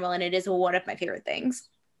paranormal, and it is one of my favorite things.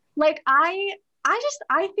 Like I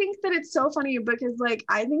think that it's so funny because like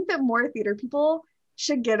I think that more theater people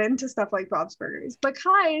should get into stuff like Bob's Burgers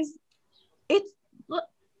because it's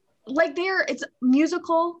like it's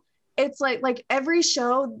musical. It's like every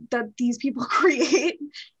show that these people create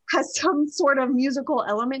has some sort of musical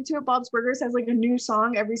element to it. Bob's Burgers has like a new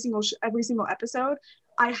song every single episode.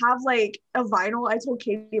 I have like a vinyl. I told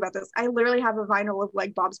Katie about this. I literally have a vinyl of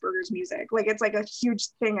like Bob's Burgers music. Like it's like a huge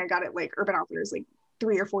thing. I got it like Urban Outfitters like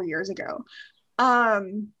 3 or 4 years ago.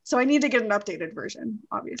 So I need to get an updated version,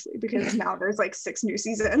 obviously, because now there's like 6 new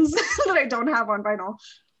seasons that I don't have on vinyl.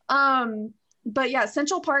 But yeah,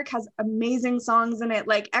 Central Park has amazing songs in it.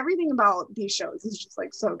 Like everything about these shows is just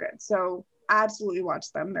like so good. So absolutely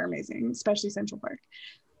watch them. They're amazing, especially Central Park.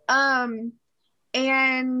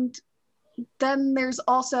 And then there's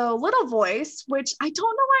also Little Voice, which I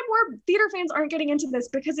don't know why more theater fans aren't getting into this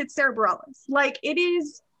because it's Sarah Bareilles. Like it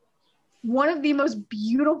is one of the most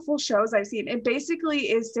beautiful shows I've seen. It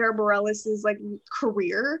basically is Sarah Bareilles' like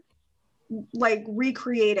career, like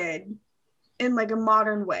recreated in like a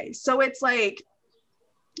modern way. So it's like,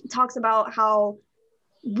 it talks about how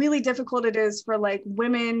really difficult it is for like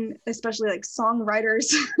women, especially like songwriters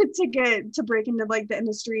to break into like the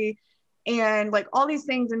industry and like all these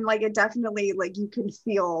things. And like, it definitely like, you can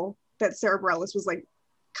feel that Sarah Bareilles was like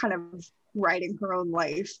kind of writing her own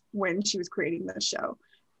life when she was creating this show.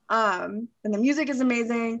 And the music is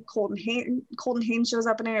amazing. Colton Haynes shows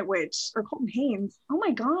up in it, or Colton Haynes. Oh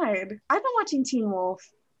my God. I've been watching Teen Wolf.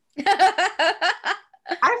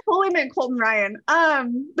 I fully meant Colton Ryan.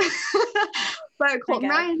 But Colton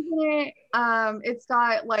Ryan's in it. It's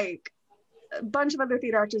got like a bunch of other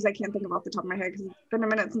theater actors I can't think of off the top of my head because it's been a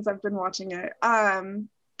minute since I've been watching it.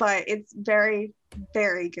 But it's very,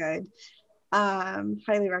 very good.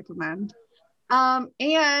 Highly recommend.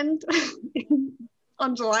 And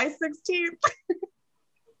on July 16th,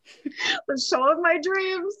 the show of my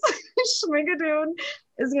dreams, Schmigadoon,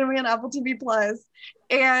 is going to be on Apple TV Plus.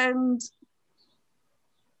 And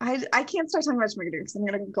I can't start talking about Schmigadoon because I'm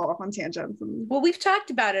going to go off on tangents. Well, we've talked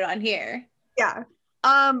about it on here. Yeah.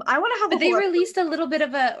 I want to have. But they released a little bit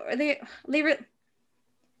of they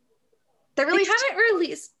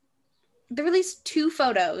released 2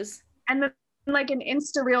 photos and then like an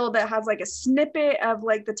Insta reel that has like a snippet of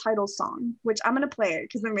like the title song, which I'm gonna play it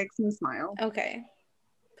because it makes me smile. Okay,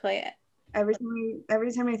 play it. Every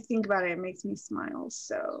time I think about it, it makes me smile.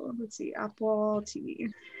 So let's see, Apple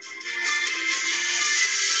TV.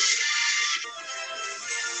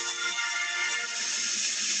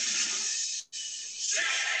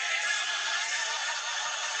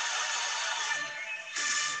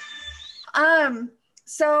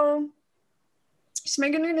 So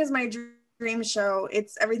Schmigadoon is my dream show.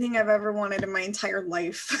 It's everything I've ever wanted in my entire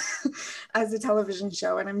life as a television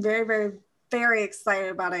show, and I'm very, very, very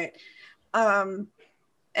excited about it. And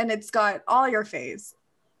it's got all your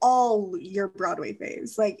Broadway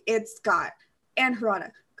faves. Like it's got Anne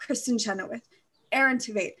Harada, Kristen Chenoweth, Aaron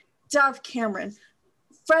Tveit, Dove Cameron,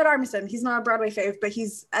 Fred Armisen. He's not a Broadway fave, but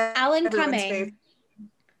he's Alan Cumming. Fave.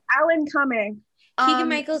 Alan Cumming.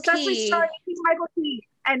 Keegan-Michael Key. Keegan-Michael Key.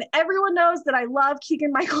 And everyone knows that I love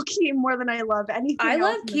Keegan-Michael Key more than I love anything else. I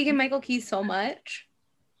love Keegan-Michael Key so much.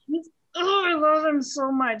 I love him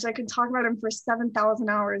so much. I could talk about him for 7,000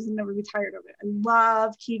 hours and never be tired of it. I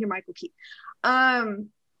love Keegan-Michael Key.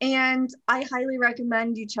 And I highly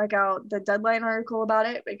recommend you check out the Deadline article about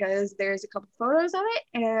it because there's a couple photos of it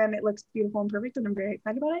and it looks beautiful and perfect and I'm very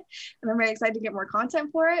excited about it. And I'm very excited to get more content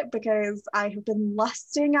for it because I have been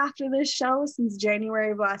lusting after this show since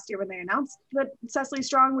January of last year when they announced that Cecily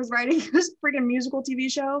Strong was writing this freaking musical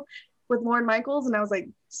TV show with Lorne Michaels. And I was like,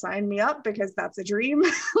 sign me up because that's a dream.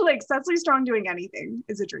 Like Cecily Strong doing anything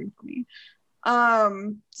is a dream for me. So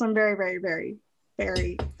I'm very, very, very,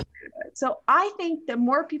 very So I think that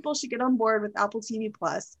more people should get on board with Apple TV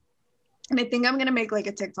Plus. And I think I'm going to make like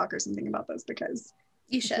a TikTok or something about this because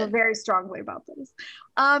you should. I feel very strongly about this.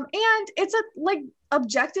 And it's like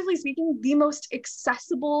objectively speaking, the most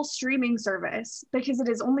accessible streaming service because it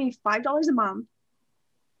is only $5 a month.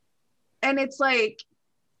 And it's like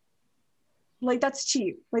that's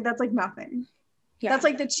cheap. Like that's like nothing. Yeah. That's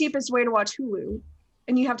like the cheapest way to watch Hulu.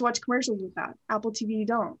 And you have to watch commercials with that. Apple TV, you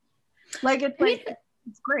don't. Like it's like...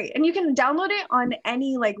 It's great. And you can download it on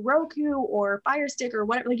any like Roku or Fire Stick or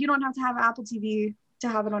whatever. Like you don't have to have Apple TV to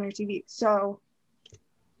have it on your TV. So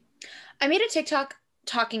I made a TikTok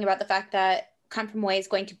talking about the fact that Come From Away is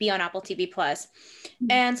going to be on Apple TV Plus. Mm-hmm.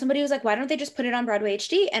 And somebody was like, why don't they just put it on Broadway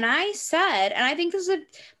HD? And I said, and I think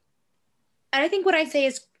what I say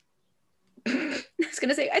is I was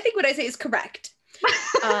gonna say, I think what I say is correct.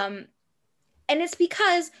 And it's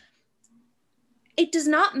because it does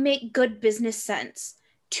not make good business sense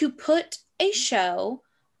to put a show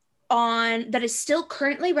on that is still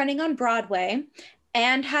currently running on Broadway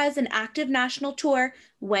and has an active national tour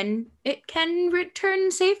when it can return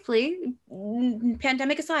safely,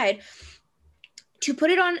 pandemic aside, to put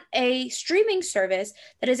it on a streaming service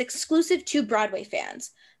that is exclusive to Broadway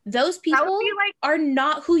fans. Those people are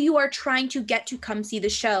not who you are trying to get to come see the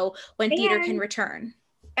show when theater can return.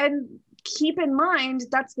 And keep in mind,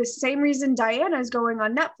 that's the same reason Diana is going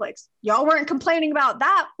on Netflix. Y'all weren't complaining about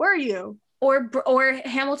that, were you? Or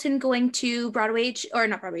Hamilton going to Broadway, or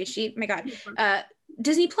not Broadway HD, my God,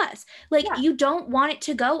 Disney Plus. Like, you don't want it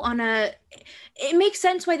to go on it makes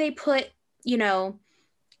sense why they put, you know,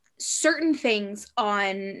 certain things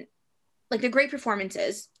on, like the great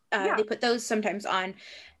performances. They put those sometimes on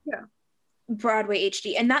Broadway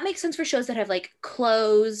HD. And that makes sense for shows that have like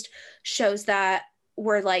closed, shows that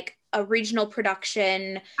were like a regional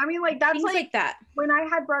production. I mean, like that's like that. When I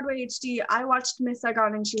had Broadway HD, I watched Miss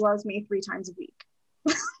Saigon and She Loves Me 3 times a week.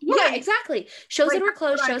 Yeah, exactly. Shows that were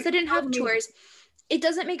closed, shows that didn't have tours. It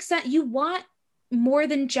doesn't make sense. You want more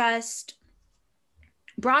than just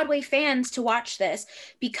Broadway fans to watch this,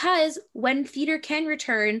 because when theater can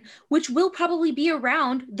return, which will probably be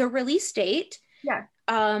around the release date. Yeah.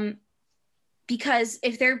 Because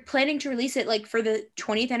if they're planning to release it like for the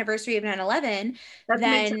 20th anniversary of 9/11,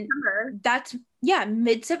 then that's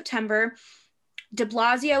mid-September. De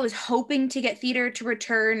Blasio is hoping to get theater to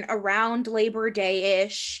return around Labor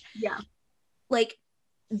Day-ish. Yeah. Like,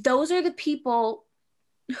 those are the people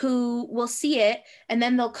who will see it, and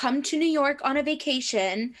then they'll come to New York on a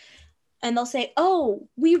vacation and they'll say, oh,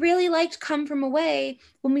 we really liked Come From Away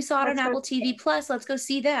when we saw it on Apple TV Plus. Let's go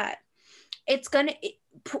see that.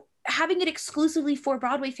 Having it exclusively for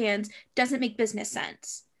Broadway fans doesn't make business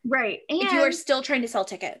sense. Right. And if you are still trying to sell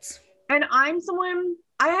tickets. And I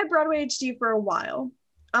had Broadway HD for a while.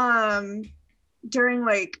 During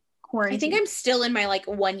like quarantine. I think I'm still in my like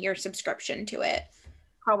 1-year subscription to it.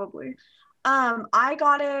 Probably. I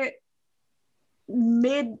got it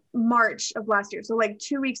mid-March of last year. So like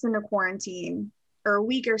 2 weeks into quarantine, or a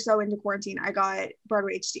week or so into quarantine, I got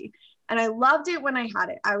Broadway HD. And I loved it when I had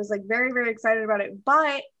it. I was like very, very excited about it.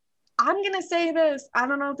 But I'm going to say this, I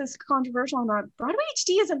don't know if this is controversial or not, Broadway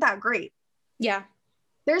HD isn't that great. Yeah.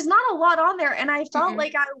 There's not a lot on there, and I felt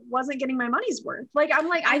like I wasn't getting my money's worth. Like,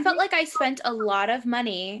 I felt like I spent a lot of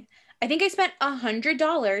money. I think I spent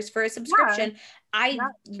 $100 for a subscription. I've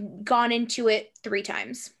gone into it 3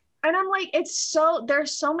 times. And I'm like,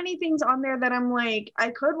 there's so many things on there that I'm like, I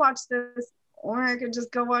could watch this, or I could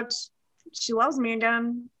just go watch She Loves Me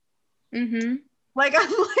again. Mm-hmm. Like,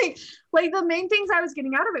 I'm like the main things I was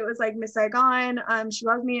getting out of it was like Miss Saigon, She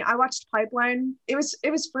Loves Me. I watched Pipeline. It was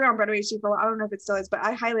free on Broadway HD for a while. I don't know if it still is, but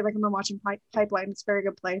I highly recommend watching Pipeline. It's a very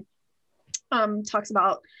good play. Talks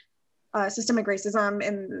about systemic racism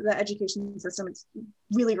in the education system. It's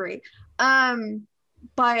really great.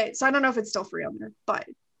 But so I don't know if it's still free on there, but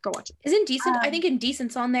go watch it. Isn't Decent? I think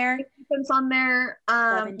Indecent's on there. Indecent's on there.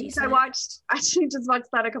 I actually just watched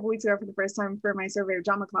that a couple weeks ago for the first time for my survey of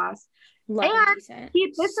drama class. And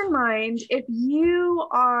keep this in mind, if you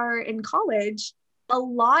are in college, a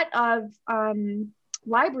lot of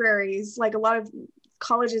libraries, like a lot of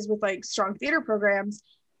colleges with like strong theater programs,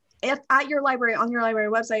 if at your library, on your library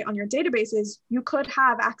website, on your databases, you could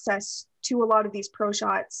have access to a lot of these pro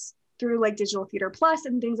shots through like Digital Theater Plus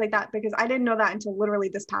and things like that, because I didn't know that until literally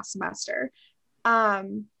this past semester.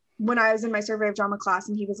 When I was in my survey of drama class,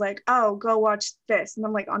 and he was like, oh, go watch this. And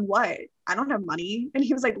I'm like, on what? I don't have money. And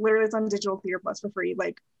he was like, literally it's on Digital Theater Plus for free,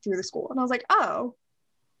 like through the school. And I was like, oh,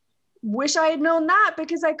 wish I had known that,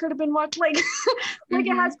 because I could have been watching like, like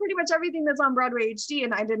it has pretty much everything that's on Broadway HD,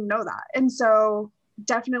 and I didn't know that. And so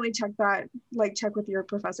definitely check that, like check with your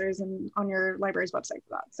professors and on your library's website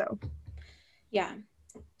for that. So yeah.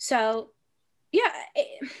 So yeah,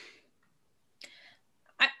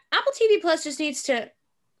 Apple TV Plus just needs to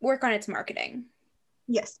work on its marketing.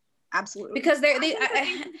 Yes, absolutely. Because they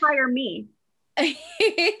hire me at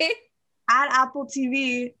Apple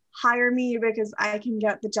TV. Hire me because I can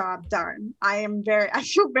get the job done. I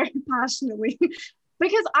feel very passionately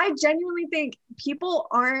because I genuinely think people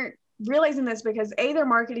aren't realizing this, because their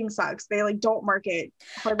marketing sucks. They like don't market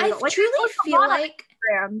hardly. I truly feel like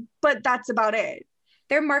Instagram, but that's about it.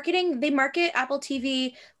 Their marketing, they market Apple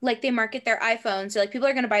TV like they market their iPhones. So like people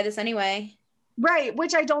are going to buy this anyway. Right,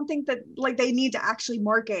 which I don't think that like they need to actually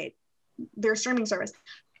market their streaming service,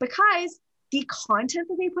 because the content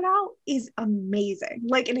that they put out is amazing.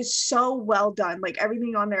 Like it is so well done. Like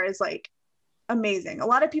everything on there is like amazing. A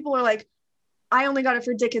lot of people are like, I only got it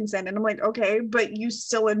for Dickinson. And I'm like, okay, but you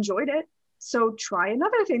still enjoyed it. So try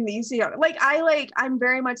another thing that you see on it. I'm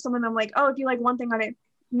very much someone I'm like, oh, if you like one thing on it,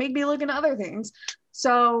 make me look into other things.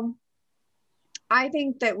 So I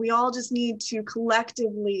think that we all just need to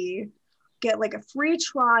collectively get like a free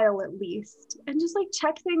trial at least and just like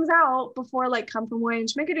check things out before like Come From Away and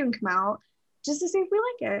Schmigadoon come out, just to see if we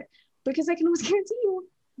like it, because I can almost guarantee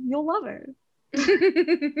you'll love it.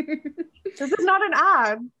 This is not an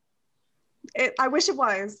ad. I wish it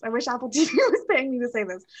was. I wish Apple TV was paying me to say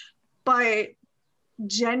this, but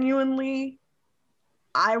genuinely,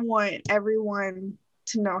 I want everyone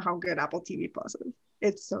to know how good Apple TV Plus is.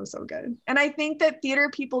 It's so, so good. And I think that theater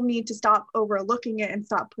people need to stop overlooking it and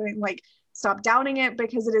stop doubting it,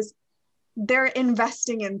 because they're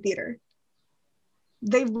investing in theater.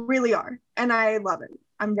 They really are. And I love it.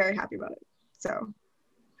 I'm very happy about it. So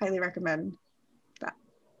highly recommend that.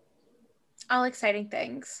 All exciting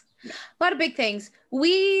things. Yeah. A lot of big things.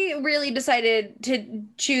 We really decided to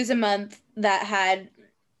choose a month that had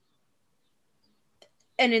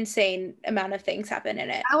an insane amount of things happen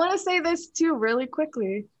in it. I want to say this too really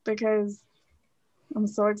quickly because I'm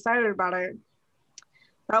so excited about it.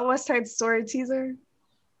 That West Side Story teaser,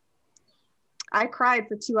 I cried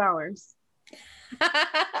for 2 hours.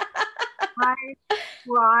 I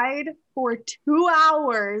cried for 2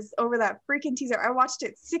 hours over that freaking teaser. I watched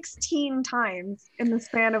it 16 times in the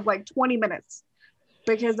span of like 20 minutes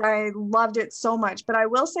because I loved it so much. But I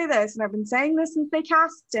will say this, and I've been saying this since they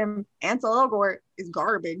cast him, Ansel Elgort is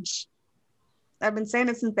garbage. I've been saying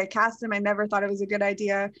it since they cast him. I never thought it was a good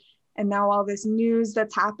idea. And now all this news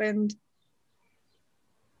that's happened,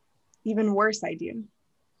 even worse idea.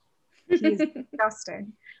 He's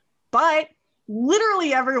disgusting. But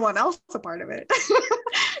literally everyone else a part of it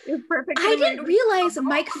is perfect. I didn't realize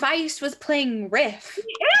Mike Feist was playing Riff. He's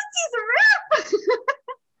Riff.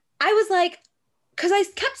 I was like, because I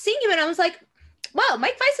kept seeing him and I was like, wow,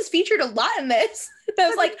 Mike Feist is featured a lot in this. And I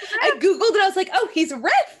was like, I Googled it. I was like, oh, he's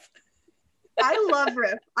Riff. I love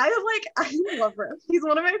Riff. I love Riff. He's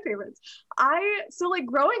one of my favorites.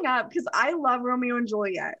 Growing up, because I love Romeo and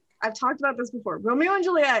Juliet. I've talked about this before. Romeo and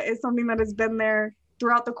Juliet is something that has been there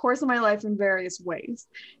throughout the course of my life in various ways.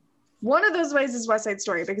 One of those ways is West Side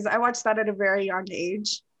Story, because I watched that at a very young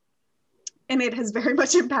age. And it has very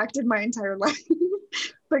much impacted my entire life.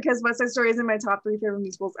 Because West Side Story is in my top 3 favorite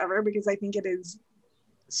musicals ever, because I think it is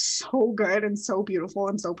so good and so beautiful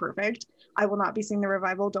and so perfect. I will not be seeing the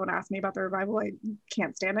revival. Don't ask me about the revival. I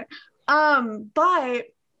can't stand it. But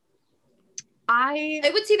I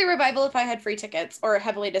would see the revival if I had free tickets or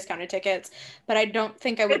heavily discounted tickets, but I don't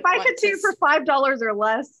think I would. If I could see it for $5 or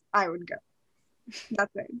less, I would go.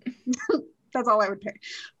 That's it. That's all I would pay.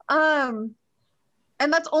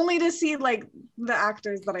 And that's only to see like the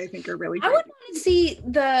actors that I think are really great. I would want to see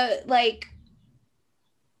the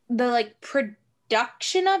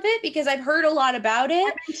production of it, because I've heard a lot about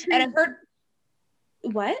it, and I've heard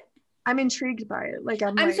what? I'm intrigued by it. Like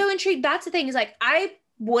I'm so intrigued. That's the thing, is like I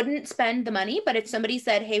wouldn't spend the money, but if somebody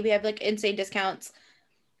said, hey, we have like insane discounts,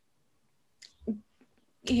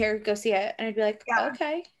 here, go see it, and I'd be like, yeah.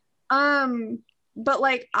 Okay. But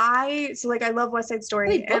like I love West Side Story.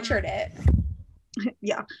 They butchered it.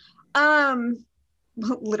 Yeah.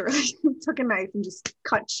 Literally took a knife and just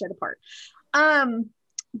cut shit apart.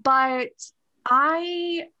 But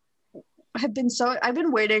I've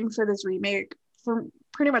been waiting for this remake for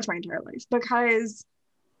pretty much my entire life, because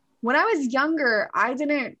when I was younger,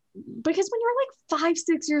 because when you're like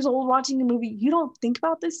 5-6 years old watching a movie, you don't think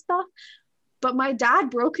about this stuff. But my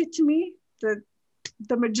dad broke it to me that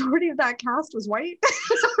the majority of that cast was white.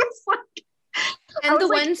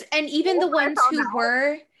 Even the ones who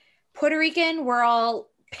were Puerto Rican were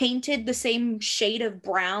all painted the same shade of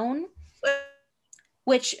brown,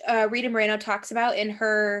 which Rita Moreno talks about in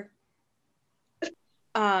her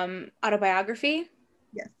autobiography.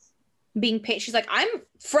 Yes. Being painted. She's like, I'm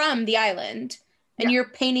from the island and you're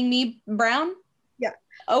painting me brown? Yeah.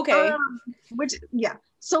 Okay.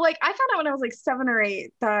 So like I found out when I was like 7 or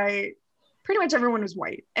 8 that pretty much everyone was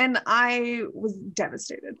white, and I was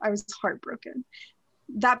devastated. I was heartbroken.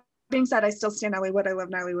 That being said, I still stand Nollywood. I love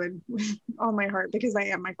Nollywood with all my heart because I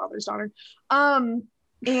am my father's daughter.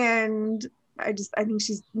 And I think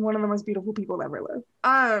she's one of the most beautiful people to ever live.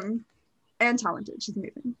 And talented. She's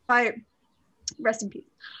amazing. But rest in peace.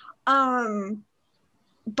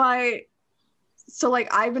 But so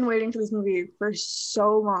like I've been waiting for this movie for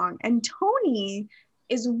so long, and Tony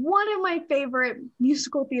is one of my favorite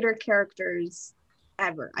musical theater characters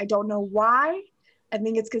ever. I don't know why. I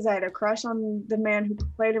think it's because I had a crush on the man who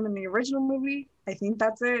played him in the original movie. I think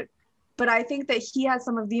that's it. But I think that he has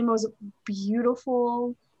some of the most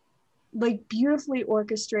beautiful like beautifully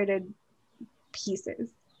orchestrated pieces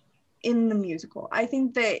in the musical. I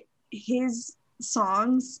think that his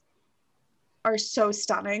songs are so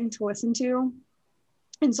stunning to listen to.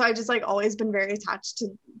 And so I just like always been very attached to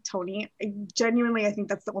Tony. Genuinely, I think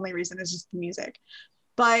that's the only reason, is just the music.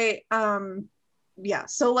 But yeah,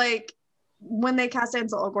 so like when they cast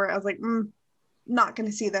Ansel Elgort, I was like, not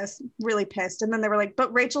gonna see this, really pissed. And then they were like,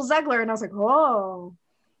 but Rachel Zegler, and I was like, oh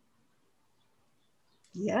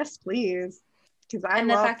yes, please. Because and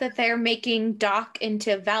the fact that they're making Doc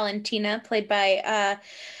into Valentina, played by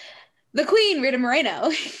the Queen, Rita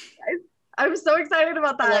Moreno. I'm so excited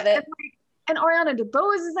about that. I love it. And Ariana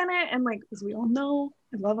DeBose is in it, and like, as we all know,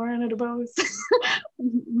 I love Ariana DeBose,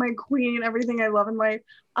 my queen, everything I love in life.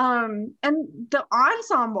 And the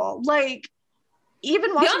ensemble, like,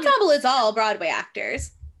 even watching the ensemble is all Broadway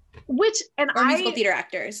actors, or musical theater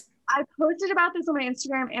actors. I posted about this on my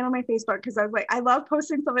Instagram and on my Facebook, because I was like, I love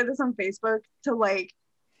posting stuff like this on Facebook to like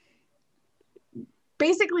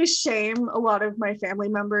basically shame a lot of my family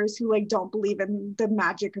members who like don't believe in the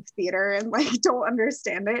magic of theater and like don't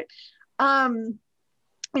understand it.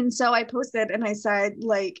 And so I posted and I said,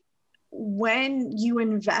 like, when you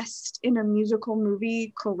invest in a musical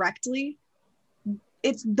movie correctly,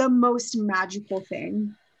 it's the most magical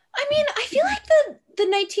thing. I mean, I feel like the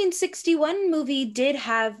 1961 movie did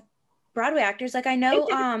have Broadway actors. Like, I know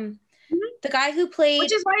the guy who played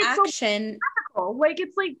Which is why it's Action. So magical.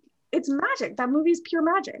 Like, it's magic. That movie's pure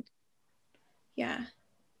magic. Yeah.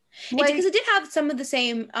 Like, because it did have some of the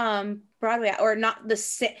same Broadway, or not the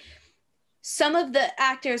same. Some of the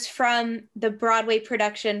actors from the Broadway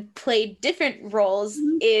production played different roles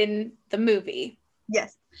in the movie.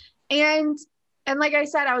 Yes. And like I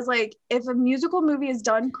said, I was like, if a musical movie is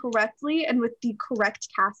done correctly and with the correct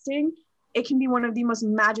casting, it can be one of the most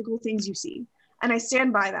magical things you see. And I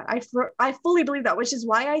stand by that. I fully believe that, which is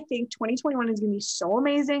why I think 2021 is going to be so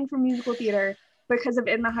amazing for musical theater, because of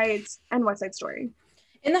In the Heights and West Side Story.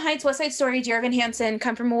 In the Heights, West Side Story, Dear Evan Hansen,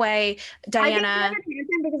 Come From Away, Diana. I think Dear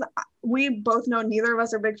Evan Hansen, because we both know neither of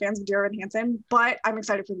us are big fans of Dear Evan Hansen, but I'm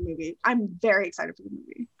excited for the movie. I'm very excited for the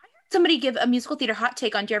movie. Somebody give a musical theater hot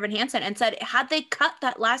take on Dear Evan Hansen and said, had they cut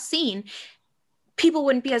that last scene, people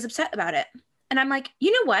wouldn't be as upset about it. And I'm like,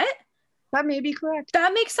 you know what? That may be correct.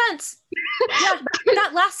 That makes sense. Yeah,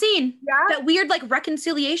 that last scene, that weird like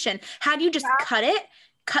reconciliation. Had you just cut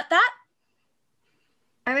that,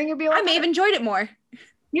 I think it'd be. I may have enjoyed it more.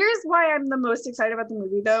 Here's why I'm the most excited about the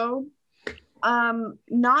movie, though.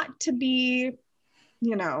 Not to be,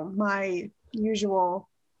 my usual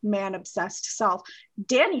man-obsessed self.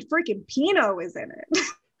 Danny freaking Pino is in it.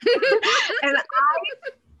 And I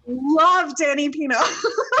love Danny Pino.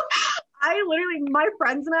 My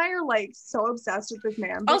friends and I are like so obsessed with this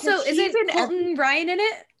man. Also, isn't Colton Ryan in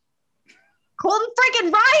it? Colton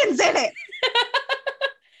freaking Ryan's in it!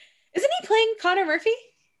 Isn't he playing Connor Murphy?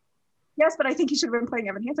 Yes, but I think he should have been playing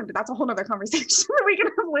Evan Hansen, but that's a whole nother conversation that we can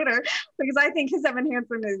have later, because I think his Evan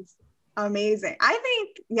Hansen is amazing. I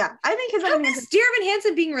think his Evan Hansen. Dear Evan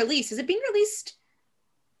Hansen being released? Is it being released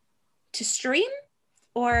to stream,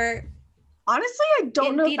 or? Honestly, I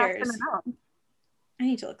don't know theaters? If that's gonna happen. I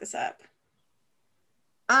need to look this up.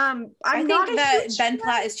 I think that Ben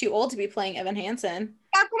Platt is too old to be playing Evan Hansen.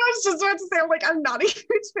 That's what I was just about to say. I'm like, I'm not a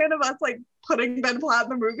huge fan of us like putting Ben Platt in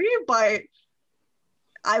the movie, but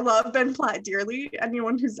I love Ben Platt dearly.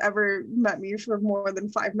 Anyone who's ever met me for more than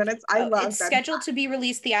 5 minutes, I love it's Ben scheduled Platt. To be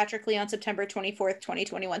released theatrically on September 24th,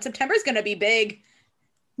 2021. September's going to be big.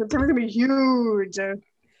 September's going to be huge.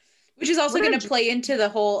 Which is also going to play into the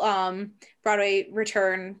whole Broadway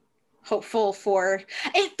return hopeful for.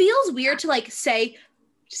 It feels weird to like say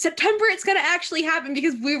September it's going to actually happen,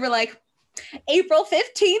 because we were like, April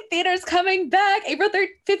 15th, theater's coming back, April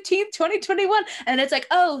 15th, 2021. And it's like,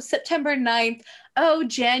 oh, September 9th. Oh,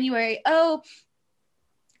 January. Oh,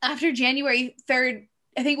 after January 3rd,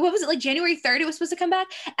 I think, what was it, like January 3rd it was supposed to come back?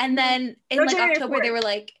 And then in October, 4th. They were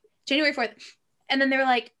like, January 4th. And then they were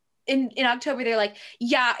like, in October, they're like,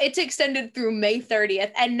 yeah, it's extended through May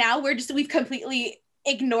 30th. And now we've completely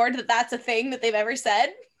ignored that that's a thing that they've ever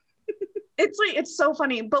said. It's like, it's so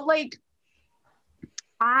funny. But like,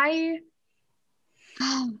 I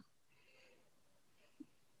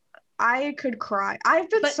could cry.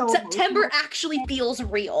 But September emotional. Actually feels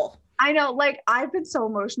real. I know, like, I've been so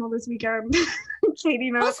emotional this weekend. Katie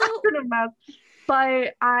knows also, I've been a mess.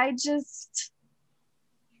 But I just,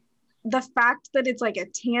 the fact that it's like a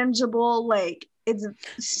tangible, like, it's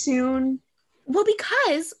soon. Well,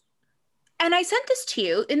 because, and I sent this to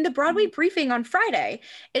you in the Broadway briefing on Friday.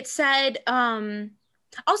 It said,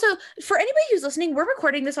 also, for anybody who's listening, we're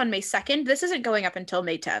recording this on May 2nd. This isn't going up until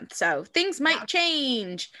May 10th, so things might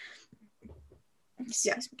change.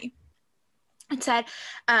 Excuse me. It said,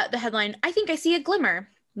 the headline, I think I see a glimmer.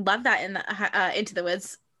 Love that in the Into the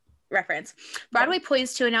Woods reference. Broadway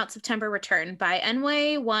poised to announce September return by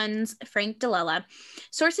NY1's Frank Delella.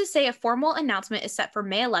 Sources say a formal announcement is set for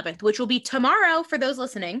May 11th, which will be tomorrow for those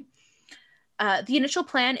listening. The initial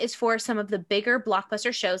plan is for some of the bigger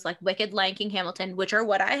blockbuster shows like Wicked, Lion King, Hamilton, which are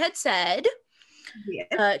what I had said,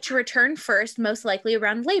 to return first, most likely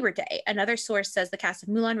around Labor Day. Another source says the cast of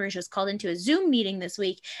Moulin Rouge was called into a Zoom meeting this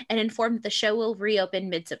week and informed that the show will reopen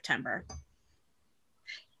mid-September.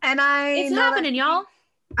 And it's happening, y'all.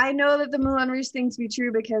 I know that the Moulin Rouge thing to be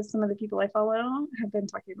true because some of the people I follow have been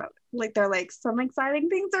talking about it. Like, they're like, some exciting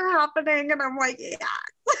things are happening, and I'm like, yeah.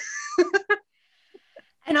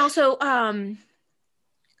 And also,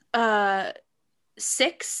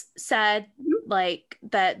 Six said like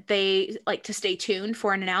that they like to stay tuned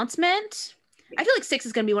for an announcement. I feel like Six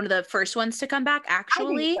is going to be one of the first ones to come back,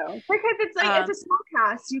 actually. I think so. Because it's like, it's a small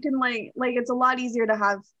cast. You can like it's a lot easier to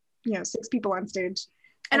have, 6 people on stage.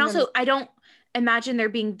 And also, I don't imagine there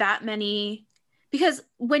being that many, because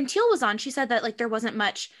when Teal was on, she said that like there wasn't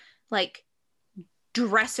much like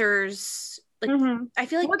dressers. Like I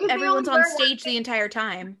feel like everyone's on stage the entire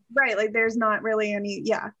time. Right. Like there's not really any.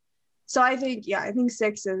 Yeah. So I think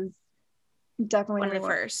 6 is definitely one of the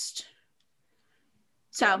first.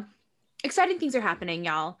 So exciting things are happening,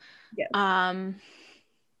 y'all. Yeah. I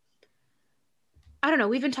don't know.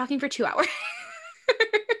 We've been talking for 2 hours.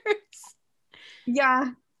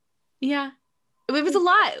 Yeah. Yeah. It was a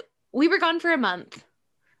lot. We were gone for a month.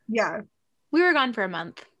 Yeah. We were gone for a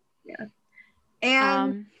month. Yeah.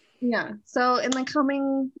 And so in the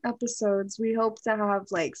coming episodes, we hope to have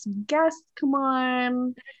like some guests come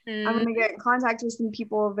on. I'm going to get in contact with some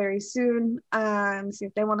people very soon, see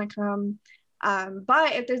if they want to come.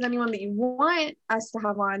 But if there's anyone that you want us to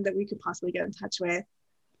have on that we could possibly get in touch with,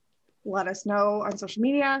 let us know on social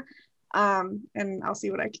media. And I'll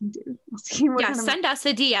see what I can do. I'll see what send us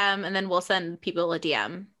a DM and then we'll send people a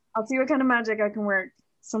DM. I'll see what kind of magic I can work.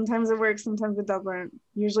 Sometimes it works, sometimes it doesn't.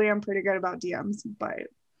 Usually I'm pretty good about DMs, but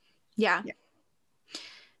yeah.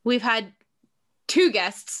 We've had 2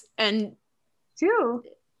 guests and 2.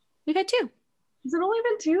 We've had 2. Has it only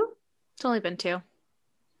been 2? It's only been 2. I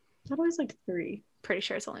thought it was like 3. Pretty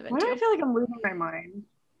sure it's only been 2. Why do I feel like I'm losing my mind?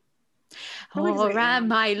 Or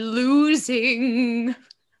am I losing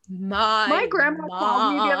my grandma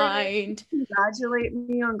called me the other day to congratulate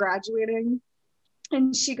me on graduating,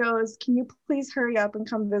 and she goes, "Can you please hurry up and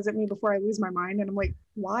come visit me before I lose my mind?" And I'm like,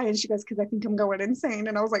 "Why?" And she goes, "Because I think I'm going insane."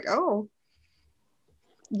 And I was like, "Oh,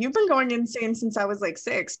 you've been going insane since I was like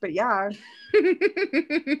 6, but yeah."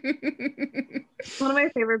 One of my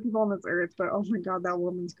favorite people on this earth, but oh my god, that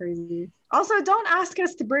woman's crazy. Also, don't ask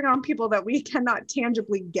us to bring on people that we cannot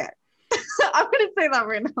tangibly get. I'm gonna say that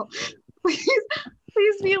right now.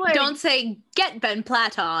 Please be like, don't say get Ben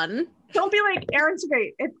Platt on. Don't be like Aaron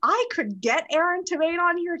Tveit. If I could get Aaron Tveit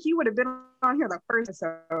on here, he would have been on here the first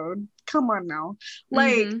episode. Come on now.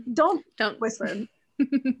 Like, don't listen. I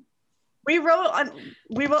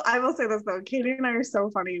will say this though. Katie and I are so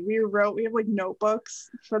funny. We have like notebooks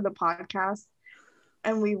for the podcast,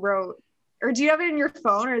 and we wrote, or do you have it in your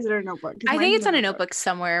phone or is it a notebook? I think it's on a notebook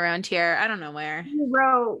somewhere around here. I don't know where.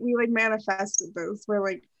 We like manifested this. We're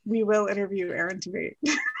like, we will interview Aaron Tveit.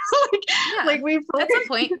 That's the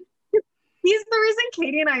point. He's the reason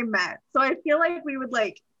Katie and I met. So I feel like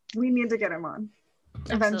we need to get him on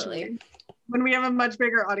eventually. Absolutely. When we have a much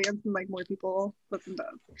bigger audience and like more people listen to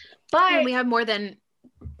us. But when we have more than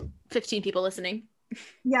 15 people listening.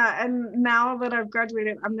 Yeah, and now that I've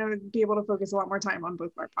graduated, I'm going to be able to focus a lot more time on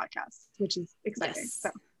both of our podcasts, which is exciting. Yes. So.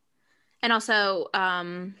 And also,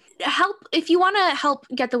 if you want to help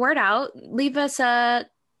get the word out, leave us a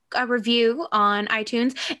review on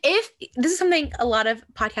iTunes. If this is something a lot of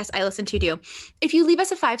podcasts I listen to do, if you leave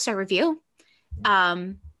us a 5-star review,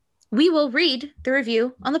 we will read the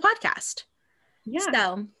review on the podcast. Yeah.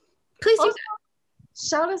 So please do that.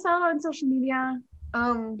 Shout us out on social media.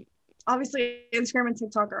 Obviously Instagram and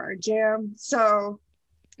TikTok are our jam, so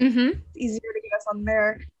it's easier to get us on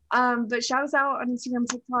there. But shout us out on Instagram,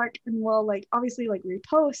 TikTok, and we'll obviously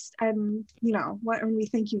repost, and and we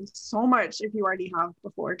thank you so much if you already have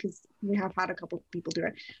before, because we have had a couple of people do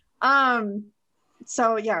it.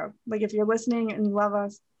 So yeah, if you're listening and you love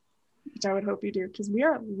us, which I would hope you do, because we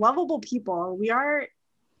are lovable people. We are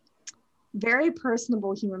very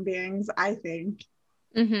personable human beings, I think.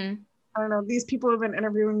 I don't know. These people have been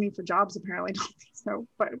interviewing me for jobs. Apparently, don't think so.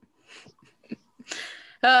 But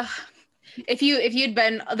if you'd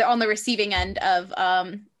been on the receiving end of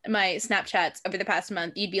my Snapchats over the past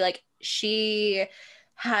month, you'd be like, she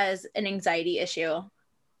has an anxiety issue.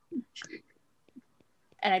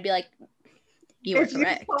 And I'd be like, you are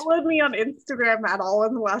correct. If you followed me on Instagram at all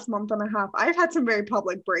in the last month and a half, I've had some very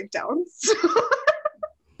public breakdowns.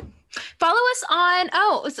 Follow us on,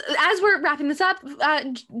 as we're wrapping this up,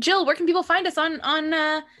 Jill, where can people find us on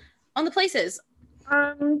the places?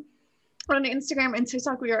 On Instagram and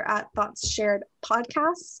TikTok, we are at Thoughts Shared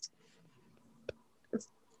Podcast.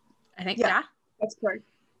 I think, yeah. That's correct.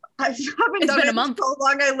 I haven't done it a month. So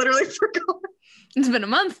long, I literally forgot. It's been a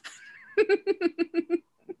month.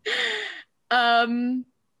 And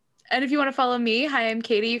if you want to follow me, hi, I'm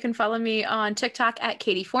Katie. You can follow me on TikTok at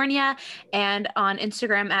Katiefornia and on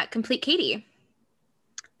Instagram at Complete Katie.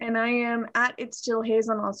 And I am at It's Jill Hayes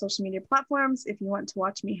on all social media platforms if you want to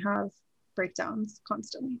watch me have breakdowns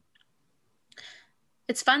constantly.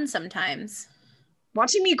 It's fun sometimes.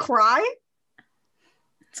 Watching me cry?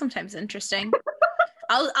 Sometimes interesting.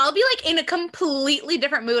 I'll be like in a completely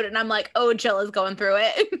different mood and I'm like, oh, Jill is going through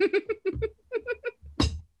it.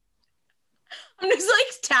 I'm just like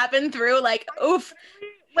tapping through like, oof.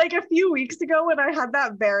 Like a few weeks ago when I had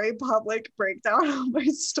that very public breakdown on my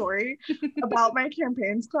story about my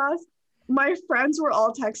campaigns class, my friends were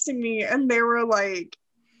all texting me and they were like,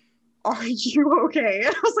 are you okay?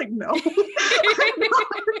 And I was like, no.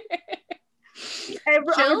 I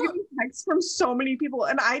was getting texts from so many people,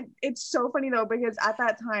 and it's so funny though, because at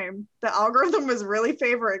that time the algorithm was really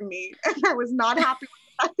favoring me and I was not happy with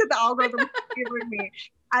the fact that the algorithm was favoring me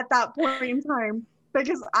at that point in time,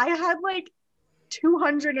 because I had like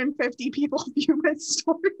 250 people view my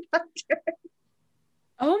story that day.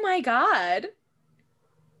 Oh my god.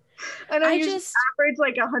 And I just average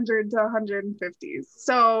like 100 to 150,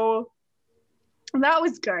 so that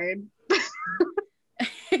was good.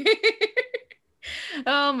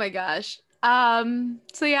 Oh my gosh.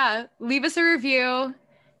 So yeah, leave us a review.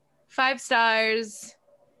 5 stars.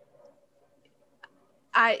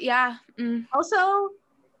 Also,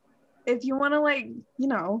 if you want to like,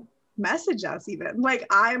 message us even. Like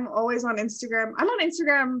I'm always on Instagram. I'm on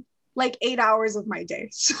Instagram like 8 hours of my day.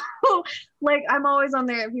 So like I'm always on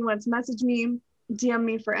there if you want to message me, DM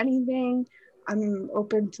me for anything. I'm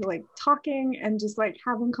open to like talking and just like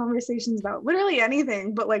having conversations about literally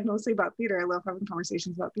anything, but like mostly about theater. I love having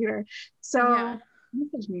conversations about theater. So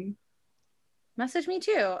message me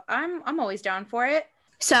too. I'm always down for it.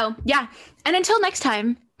 So yeah, and until next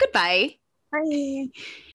time, goodbye. Bye.